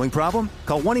 Gambling problem?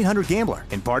 Call 1-800-GAMBLER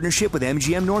in partnership with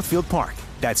MGM Northfield Park.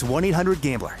 That's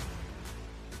 1-800-GAMBLER.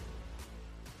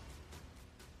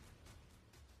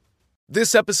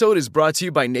 This episode is brought to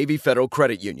you by Navy Federal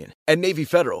Credit Union. At Navy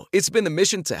Federal, it's been the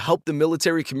mission to help the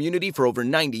military community for over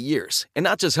 90 years. And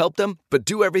not just help them, but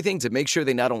do everything to make sure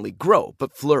they not only grow,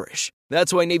 but flourish.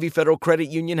 That's why Navy Federal Credit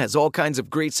Union has all kinds of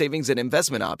great savings and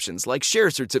investment options like share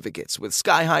certificates with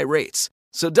sky-high rates.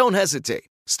 So don't hesitate.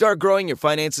 Start growing your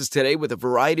finances today with a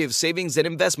variety of savings and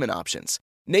investment options.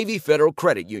 Navy Federal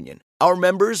Credit Union. Our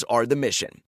members are the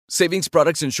mission. Savings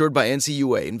products insured by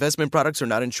NCUA. Investment products are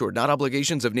not insured, not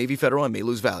obligations of Navy Federal and may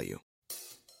lose value.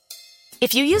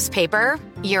 If you use paper,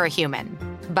 you're a human.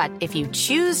 But if you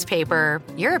choose paper,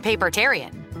 you're a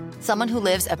papertarian. Someone who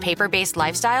lives a paper-based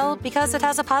lifestyle because it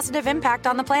has a positive impact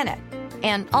on the planet.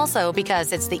 And also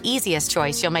because it's the easiest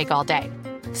choice you'll make all day.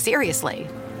 Seriously.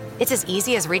 It's as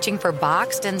easy as reaching for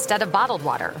boxed instead of bottled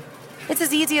water. It's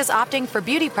as easy as opting for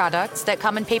beauty products that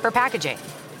come in paper packaging.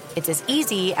 It's as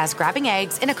easy as grabbing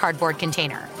eggs in a cardboard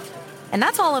container. And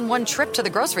that's all in one trip to the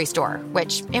grocery store,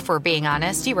 which, if we're being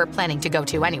honest, you were planning to go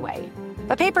to anyway.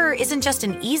 But paper isn't just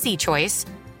an easy choice.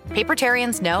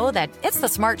 Papertarians know that it's the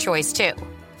smart choice, too.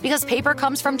 Because paper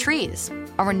comes from trees,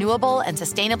 a renewable and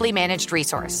sustainably managed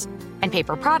resource. And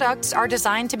paper products are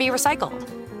designed to be recycled.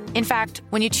 In fact,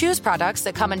 when you choose products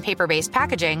that come in paper-based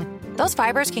packaging, those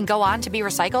fibers can go on to be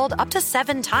recycled up to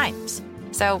 7 times.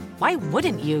 So why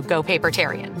wouldn't you go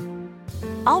papertarian?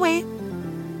 I'll wait.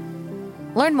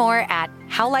 Learn more at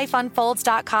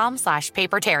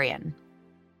howlifeunfolds.com/papertarian.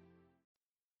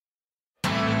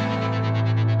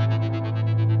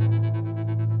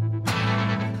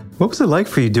 What was it like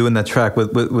for you doing that track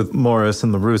with Morris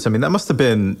and the Roots? I mean, that must have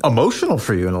been emotional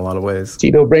for you in a lot of ways.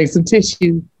 Tito, bring some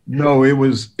tissue. No, it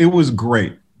was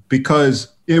great because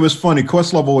it was funny.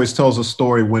 Questlove always tells a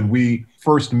story when we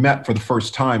first met for the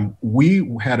first time.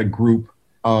 We had a group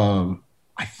of,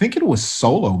 I think it was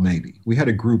Solo, maybe. We had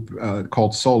a group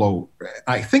called Solo.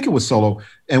 I think it was Solo.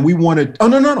 And we wanted,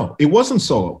 no. It wasn't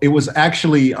Solo. It was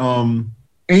actually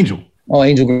Angel. Oh,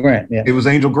 Angel Grant, yeah. It was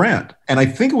Angel Grant. And I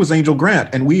think it was Angel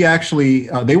Grant. And we actually,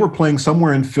 they were playing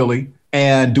somewhere in Philly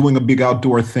and doing a big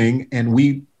outdoor thing. And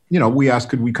we asked,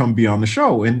 could we come be on the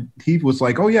show? And he was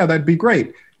like, oh, yeah, that'd be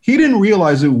great. He didn't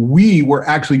realize that we were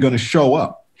actually going to show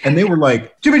up. And they were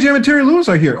like, Jimmy Jam and Terry Lewis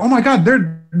are here. Oh, my God,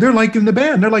 they're like in the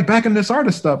band. They're like back in this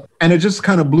artist stuff. And it just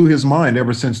kind of blew his mind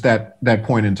ever since that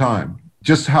point in time,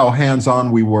 just how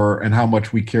hands-on we were and how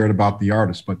much we cared about the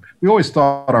artist. But we always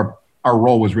thought our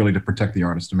role was really to protect the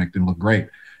artist, to make them look great.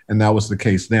 And that was the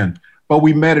case then. But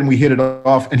we met and we hit it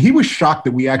off. And he was shocked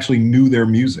that we actually knew their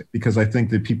music, because I think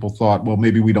that people thought, well,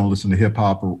 maybe we don't listen to hip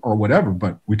hop or whatever.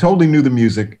 But we totally knew the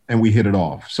music and we hit it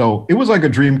off. So it was like a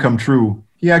dream come true.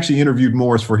 He actually interviewed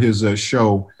Morris for his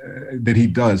show that he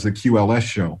does, the QLS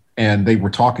show. And they were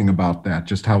talking about that,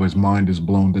 just how his mind is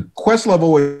blown. That Questlove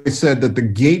always said that the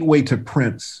gateway to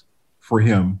Prince for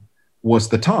him was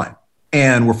The Time.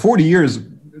 And we're 40 years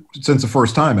since the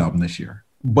First Time album this year.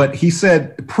 But he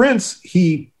said Prince,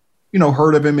 he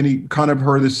heard of him and he kind of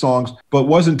heard his songs, but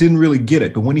didn't really get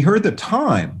it. But when he heard The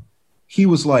Time, he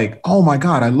was like, oh my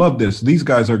God, I love this. These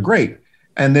guys are great.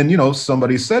 And then,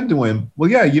 somebody said to him,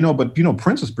 well, yeah, but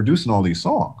Prince is producing all these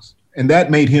songs. And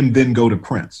that made him then go to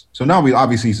Prince. So now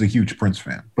obviously he's a huge Prince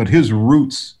fan, but his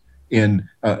roots in,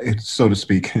 so to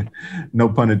speak, no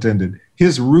pun intended,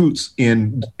 his roots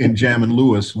in Jammin'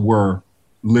 Lewis were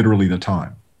literally the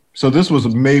time. So this was a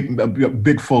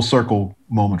big full circle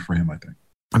moment for him, I think.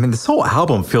 I mean, this whole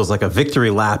album feels like a victory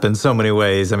lap in so many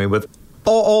ways. I mean, with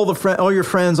all your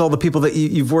friends, all the people that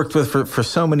you've worked with for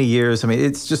so many years. I mean,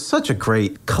 it's just such a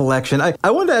great collection. I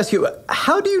wanted to ask you,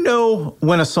 how do you know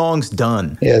when a song's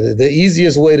done? Yeah, the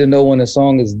easiest way to know when a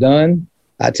song is done,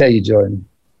 I tell you, Jordan,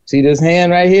 see this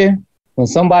hand right here? When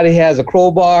somebody has a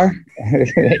crowbar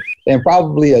and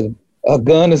probably a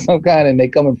gun of some kind, and they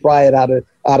come and pry it out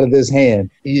of this hand,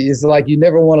 it's like you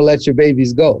never want to let your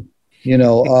babies go. You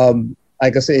know,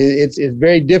 like I said, it's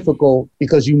very difficult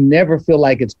because you never feel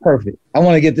like it's perfect. I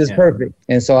want to get this perfect.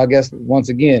 And so I guess, once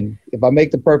again, if I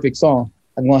make the perfect song,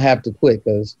 I'm going to have to quit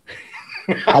because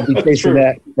I'll be chasing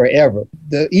that forever.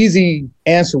 The easy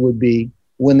answer would be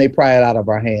when they pry it out of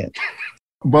our hands.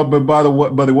 But by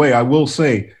the way, I will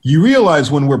say, you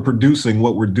realize when we're producing,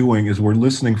 what we're doing is we're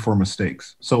listening for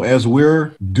mistakes. So as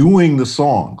we're doing the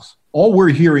songs, all we're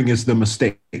hearing is the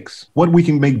mistakes. What we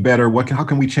can make better, how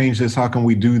can we change this, how can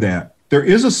we do that? There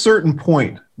is a certain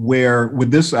point where,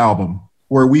 with this album,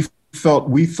 where we thought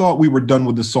we were done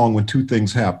with the song when two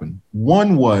things happened.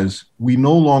 One was we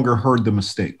no longer heard the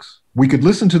mistakes. We could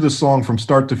listen to the song from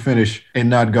start to finish and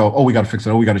not go, oh, we got to fix it.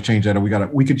 Oh, we got to change that.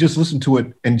 We could just listen to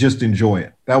it and just enjoy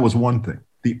it. That was one thing.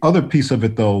 The other piece of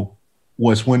it, though,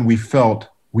 was when we felt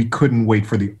we couldn't wait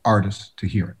for the artist to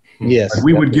hear it. Yes. Like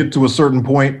we would get to a certain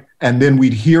point and then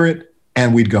we'd hear it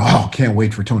and we'd go, oh, can't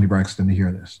wait for Toni Braxton to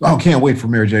hear this. Oh, can't wait for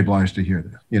Mary J. Blige to hear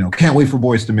this. You know, can't wait for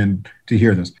Boyz II Men to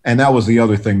hear this. And that was the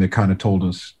other thing that kind of told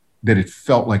us that it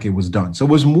felt like it was done. So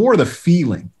it was more the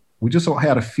feeling. We just all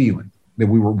had a feeling that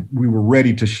we were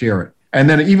ready to share it. And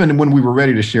then even when we were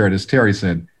ready to share it, as Terry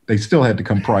said, they still had to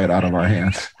come pry it out of our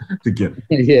hands to get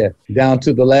it. Yeah, down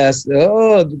to the last,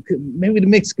 maybe the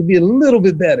mix could be a little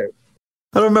bit better.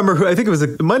 I don't remember who, I think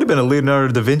it might have been a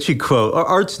Leonardo da Vinci quote.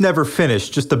 Art's never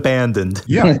finished, just abandoned.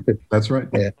 Yeah, that's right.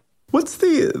 Yeah. What's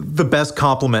the best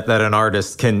compliment that an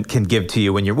artist can give to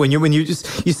you when you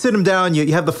sit them down,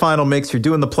 you have the final mix, you're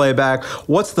doing the playback?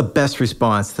 What's the best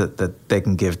response that they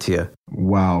can give to you?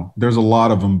 Wow, there's a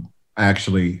lot of them,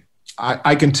 actually.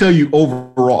 I can tell you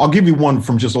overall, I'll give you one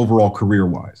from just overall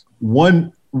career-wise.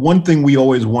 One thing we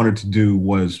always wanted to do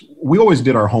was we always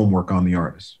did our homework on the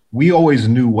artist. We always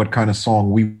knew what kind of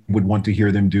song we would want to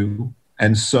hear them do.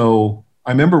 And so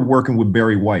I remember working with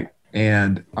Barry White.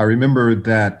 And I remember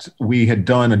that we had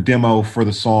done a demo for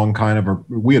the song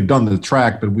we had done the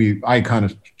track, but I kind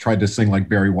of tried to sing like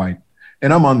Barry White.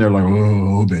 And I'm on there like,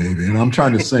 oh, baby. And I'm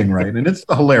trying to sing, right? And it's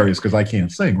hilarious because I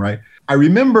can't sing, right? I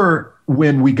remember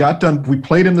when we got done, we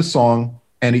played him the song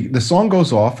and the song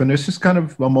goes off and there's just kind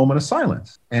of a moment of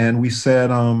silence. And we said,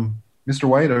 Mr.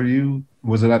 White,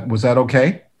 was that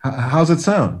okay? How's it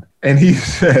sound? And he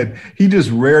said, he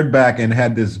just reared back and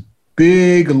had this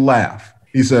big laugh.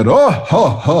 He said,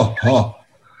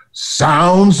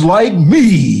 sounds like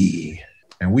me.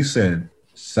 And we said,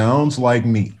 sounds like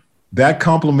me. That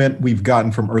compliment we've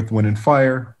gotten from Earth, Wind &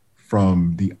 Fire,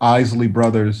 from the Isley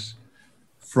Brothers,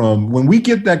 from when we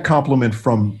get that compliment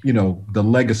from, the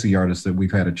legacy artists that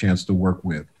we've had a chance to work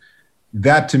with,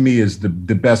 that to me is the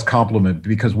best compliment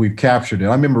because we've captured it.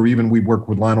 I remember even we worked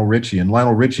with Lionel Richie, and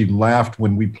Lionel Richie laughed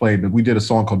when we did a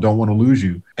song called Don't Want to Lose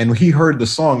You. And he heard the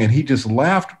song and he just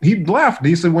laughed. He laughed.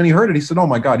 He said, when he heard it, he said, oh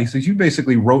my God, he says, you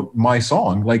basically wrote my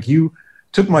song. Like you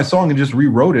took my song and just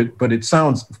rewrote it, but it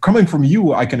sounds, coming from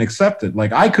you, I can accept it.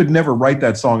 Like I could never write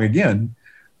that song again,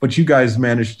 but you guys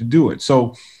managed to do it.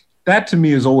 So that to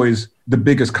me is always the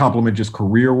biggest compliment, just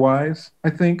career-wise, I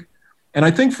think. And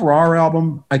I think for our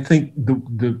album, I think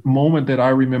the moment that I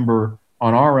remember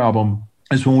on our album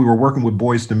is when we were working with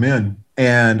Boyz II Men.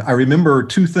 And I remember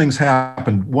two things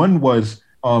happened. One was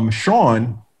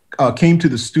Sean came to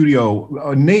the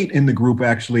studio. Nate in the group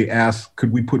actually asked,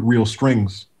 could we put real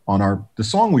strings on the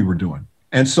song we were doing?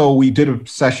 And so we did a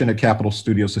session at Capitol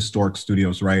Studios, Historic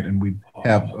Studios, right? And we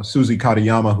have Susie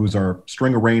Katayama, who's our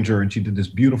string arranger, and she did this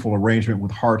beautiful arrangement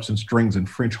with harps and strings and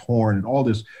French horn and all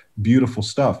this beautiful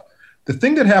stuff. The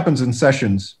thing that happens in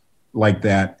sessions like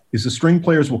that is the string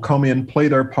players will come in, play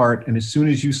their part, and as soon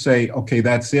as you say, okay,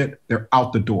 that's it, they're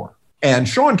out the door. And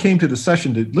Sean came to the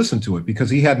session to listen to it because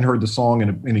he hadn't heard the song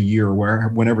in a year or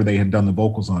whenever they had done the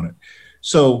vocals on it.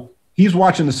 So he's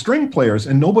watching the string players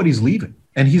and nobody's leaving.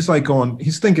 And he's like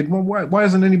he's thinking, well, why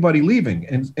isn't anybody leaving?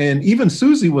 And even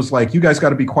Susie was like, you guys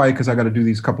got to be quiet because I got to do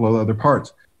these couple of other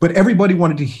parts. But everybody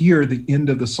wanted to hear the end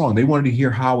of the song. They wanted to hear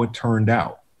how it turned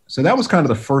out. So that was kind of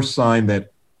the first sign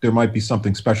that there might be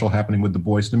something special happening with the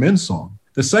Boyz II Men song.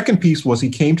 The second piece was he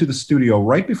came to the studio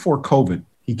right before COVID.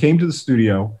 He came to the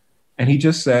studio and he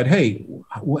just said, hey,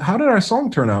 how did our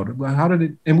song turn out? How did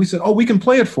it? And we said, oh, we can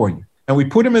play it for you. And we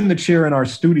put him in the chair in our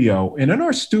studio. And in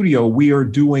our studio, we are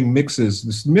doing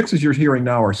mixes. The mixes you're hearing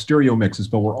now are stereo mixes,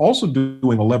 but we're also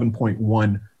doing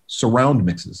 11.1 surround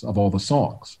mixes of all the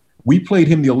songs. We played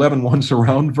him the 11.1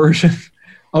 surround version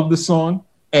of the song,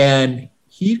 and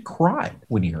he cried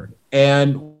when he heard it.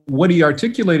 And what he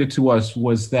articulated to us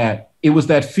was that it was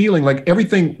that feeling like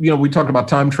everything, we talked about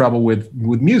time travel with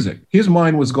music. His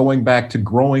mind was going back to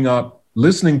growing up,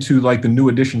 listening to like the New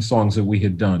Edition songs that we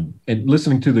had done and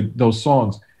listening to those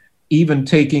songs, even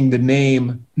taking the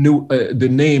name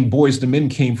Boyz II Men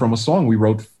came from a song we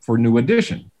wrote for New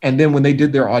Edition. And then when they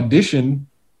did their audition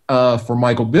for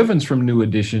Michael Bivins from New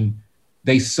Edition,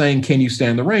 they sang Can You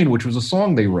Stand the Rain, which was a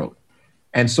song they wrote.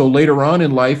 And so later on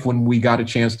in life, when we got a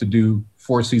chance to do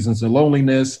Four Seasons of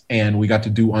Loneliness and we got to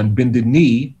do On Bended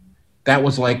Knee, that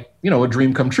was like, a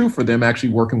dream come true for them, actually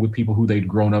working with people who they'd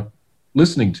grown up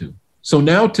listening to. So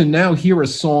now to hear a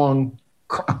song,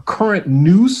 a current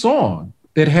new song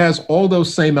that has all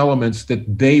those same elements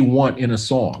that they want in a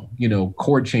song,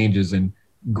 chord changes and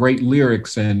great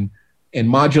lyrics and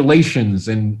modulations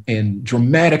and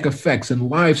dramatic effects and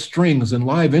live strings and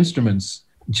live instruments,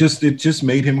 it just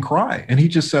made him cry. And he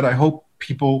just said, I hope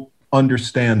people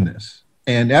understand this.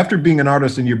 And after being an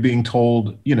artist and you're being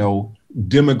told,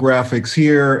 demographics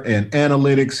here and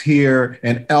analytics here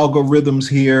and algorithms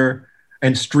here,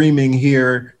 and streaming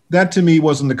here, that to me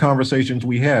wasn't the conversations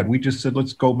we had. We just said,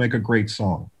 let's go make a great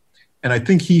song. And I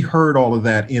think he heard all of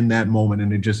that in that moment,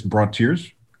 and it just brought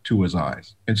tears to his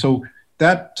eyes. And so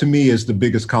that to me is the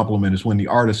biggest compliment, is when the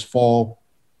artists fall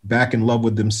back in love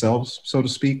with themselves, so to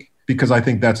speak, because I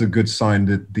think that's a good sign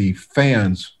that the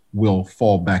fans will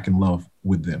fall back in love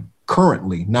with them.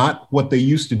 Currently, not what they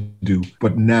used to do,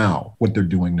 but now, what they're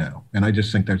doing now. And I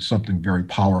just think there's something very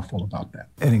powerful about that.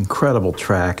 An incredible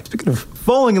track. Speaking of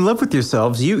falling in love with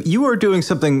yourselves, you are doing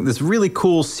this really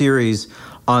cool series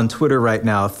on Twitter right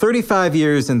now, 35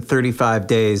 years and 35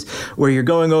 days, where you're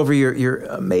going over your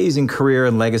amazing career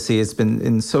and legacy. It's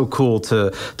been so cool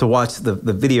to watch the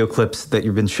video clips that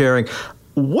you've been sharing.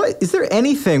 What is there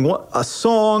anything, a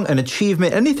song, an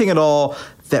achievement, anything at all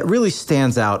that really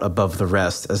stands out above the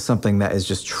rest as something that is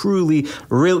just truly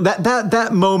real? That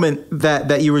moment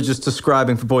that you were just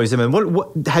describing for Boyz II Men,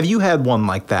 what have you had one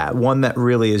like that? One that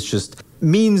really is just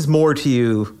means more to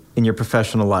you in your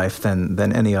professional life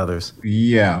than any others?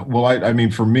 Yeah, well, I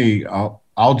mean, for me,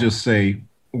 I'll just say,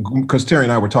 because Terry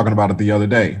and I were talking about it the other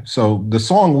day. So the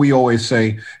song we always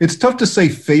say, it's tough to say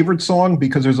favorite song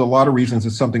because there's a lot of reasons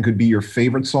that something could be your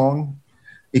favorite song.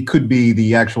 It could be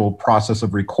the actual process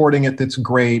of recording it that's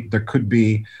great. There could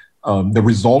be the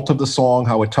result of the song,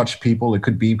 how it touched people. It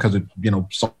could be because it,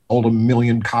 sold 1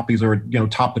 million copies or,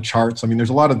 topped the charts. I mean, there's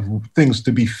a lot of things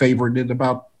to be favorited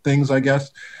about things, I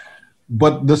guess.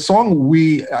 But the song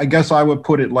I guess I would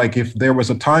put it like if there was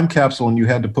a time capsule and you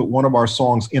had to put one of our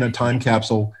songs in a time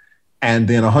capsule, and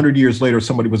then 100 years later,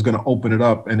 somebody was going to open it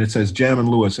up and it says Jam &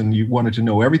 Lewis, and you wanted to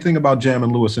know everything about Jam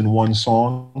 & Lewis in one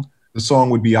song, the song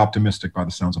would be Optimistic by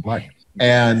the Sounds of Blackness.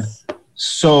 And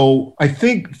so I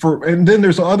think and then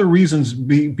there's other reasons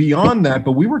beyond that,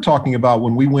 but we were talking about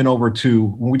when we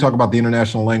talk about the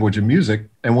international language of music,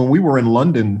 and when we were in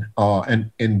London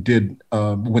and did,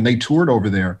 when they toured over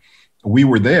there, we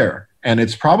were there. And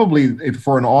it's probably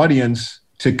for an audience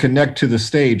to connect to the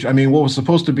stage. I mean, what was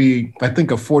supposed to be, I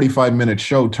think, a 45-minute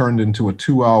show turned into a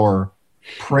 2-hour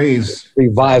praise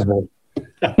revival.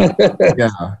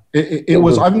 Yeah, it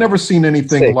was. I've never seen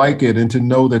anything like it, and to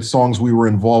know that songs we were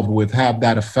involved with have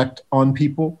that effect on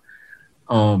people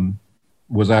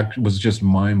was just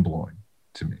mind blowing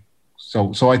to me.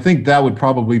 So I think that would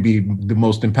probably be the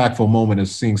most impactful moment,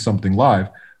 is seeing something live.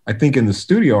 I think in the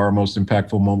studio, our most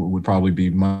impactful moment would probably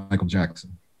be Michael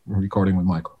Jackson recording with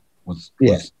Michael.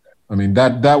 I mean,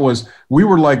 that was, we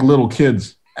were like little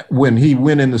kids when he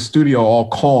went in the studio all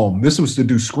calm. This was to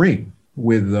do Scream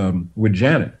with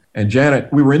Janet. And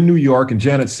Janet, we were in New York, and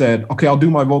Janet said, okay, I'll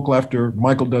do my vocal after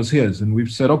Michael does his. And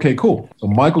we've said, okay, cool. So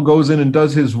Michael goes in and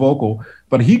does his vocal,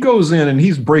 but he goes in and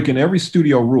he's breaking every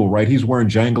studio rule, right? He's wearing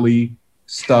jangly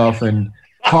stuff and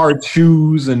hard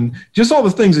shoes and just all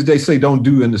the things that they say don't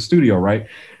do in the studio, right?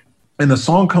 And the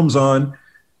song comes on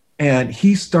and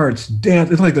he starts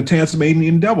dancing. It's like the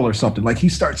Tasmanian Devil or something. Like he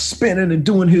starts spinning and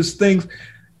doing his things.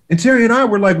 And Terry and I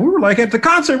were like at the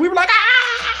concert, we were like,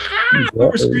 ah! We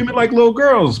were screaming like little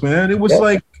girls, man. It was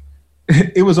like,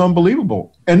 it was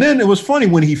unbelievable. And then it was funny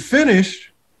when he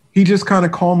finished, he just kind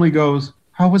of calmly goes,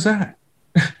 how was that?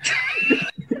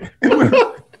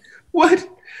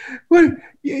 What?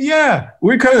 Yeah.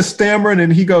 We're kind of stammering,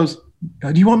 and he goes,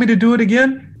 do you want me to do it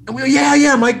again? And we go,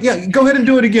 yeah, Mike, yeah, go ahead and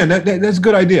do it again. That's a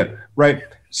good idea, right?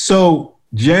 So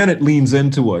Janet leans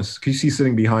into us because she's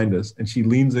sitting behind us, and she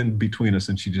leans in between us,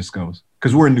 and she just goes,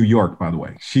 because we're in New York, by the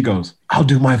way. She goes, I'll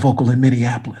do my vocal in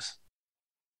Minneapolis.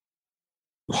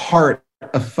 Heart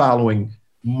of following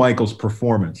Michael's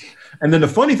performance. And then the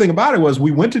funny thing about it was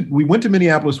we went to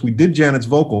Minneapolis, we did Janet's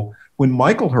vocal. When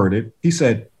Michael heard it, he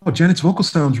said, oh, Janet's vocal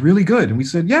sounds really good. And we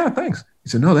said, yeah, thanks. He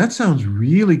said, no, that sounds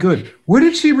really good. Where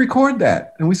did she record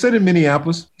that? And we said in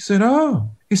Minneapolis. He said, oh.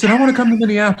 He said, I want to come to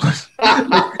Minneapolis.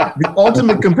 The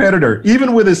ultimate competitor,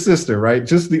 even with his sister, right?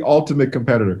 Just the ultimate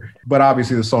competitor. But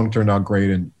obviously the song turned out great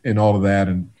and all of that.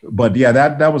 But yeah,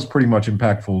 that was pretty much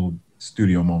impactful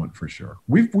studio moment for sure.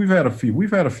 We've had a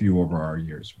few over our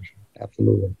years for sure.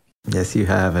 Absolutely. Yes, you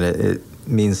have, and it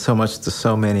means so much to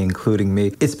so many, including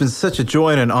me. It's been such a joy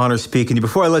and an honor speaking to you.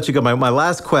 Before I let you go, my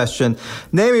last question,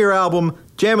 name of your album,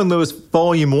 Jam & Lewis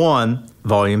Volume 1,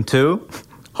 Volume 2.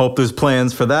 Hope there's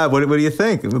plans for that. What do you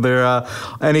think? Is there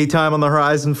any time on the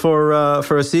horizon for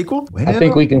a sequel? I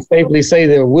think we can safely say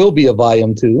there will be a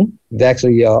Volume 2. We've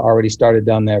actually already started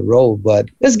down that road, but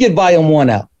let's get Volume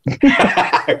 1 out.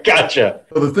 Gotcha.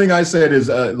 So the thing I said is,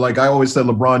 like I always said,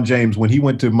 LeBron James, when he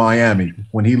went to Miami,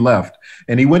 when he left,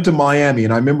 and he went to Miami,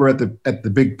 and I remember at the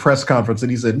big press conference, and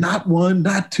he said, not 1,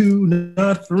 not 2,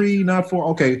 not 3, not 4.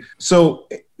 Okay, so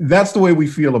that's the way we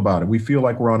feel about it. We feel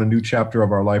like we're on a new chapter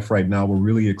of our life right now. We're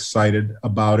really excited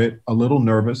about it, a little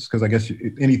nervous, because I guess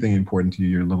anything important to you,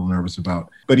 you're a little nervous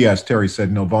about. But yeah, as Terry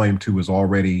said, no, Volume 2 is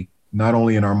already not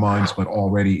only in our minds, but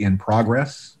already in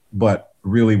progress. But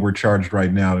really, we're charged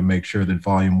right now to make sure that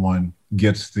Volume 1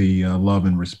 gets the love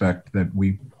and respect that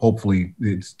we hopefully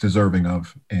it's deserving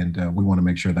of. And we want to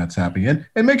make sure that's happy and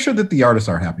make sure that the artists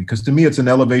are happy. Because to me, it's an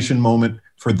elevation moment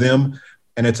for them.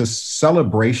 And it's a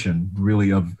celebration,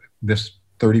 really, of this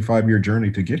 35-year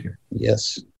journey to get here.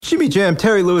 Yes. Jimmy Jam,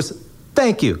 Terry Lewis,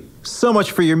 thank you so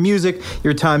much for your music,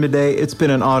 your time today. It's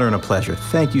been an honor and a pleasure.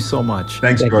 Thank you so much.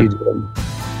 Thanks, Thank George. you.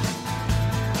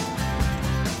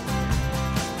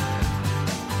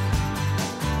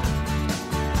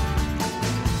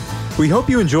 We hope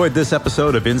you enjoyed this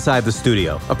episode of Inside the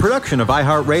Studio, a production of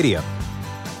iHeartRadio.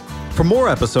 For more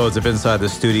episodes of Inside the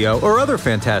Studio or other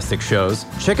fantastic shows,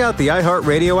 check out the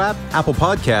iHeartRadio app, Apple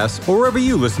Podcasts, or wherever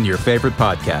you listen to your favorite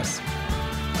podcasts.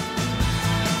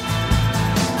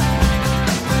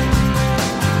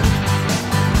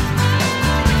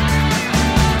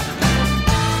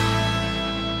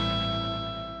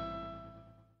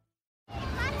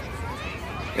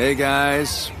 Hey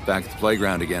guys, back at the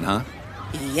playground again, huh?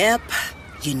 Yep.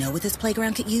 You know what this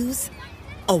playground could use?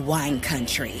 A wine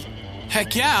country.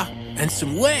 Heck yeah, and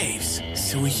some waves,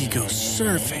 so we could go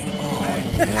surfing.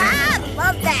 Oh, yeah. Ah,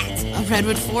 love that. A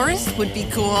redwood forest would be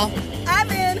cool. I'm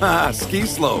in. Ah, ski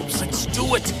slopes. Let's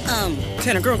do it.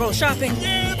 Can a girl go shopping?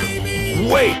 Yeah,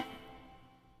 baby. Wait.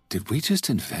 Did we just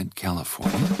invent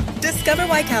California? Discover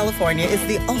why California is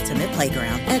the ultimate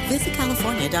playground at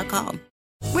visitcalifornia.com.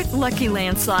 With Lucky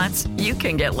Land Slots, you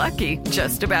can get lucky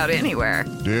just about anywhere.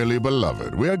 Dearly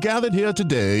beloved, we are gathered here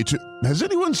today to... Has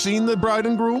anyone seen the bride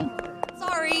and groom?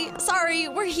 Sorry,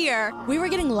 we're here. We were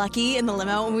getting lucky in the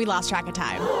limo and we lost track of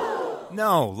time.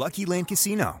 No, Lucky Land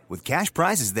Casino, with cash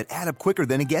prizes that add up quicker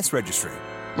than a guest registry.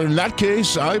 In that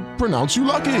case, I pronounce you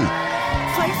lucky.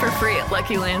 Play for free at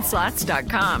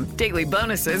LuckyLandSlots.com. Daily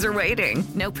bonuses are waiting.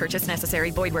 No purchase necessary.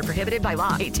 Void where prohibited by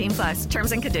law. 18+.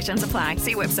 Terms and conditions apply.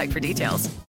 See website for details.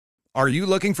 Are you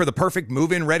looking for the perfect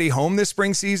move-in ready home this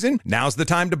spring season? Now's the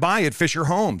time to buy at Fisher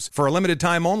Homes. For a limited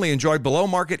time only, enjoy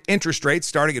below-market interest rates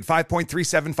starting at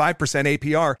 5.375%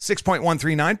 APR,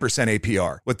 6.139%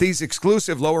 APR. With these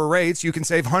exclusive lower rates, you can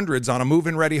save hundreds on a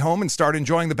move-in ready home and start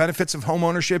enjoying the benefits of home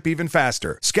ownership even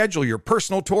faster. Schedule your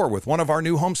personal tour with one of our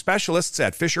new home specialists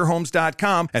at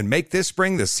FisherHomes.com and make this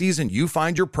spring the season you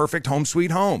find your perfect home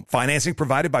sweet home. Financing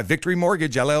provided by Victory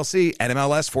Mortgage, LLC,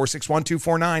 NMLS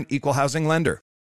 461249, Equal Housing Lender.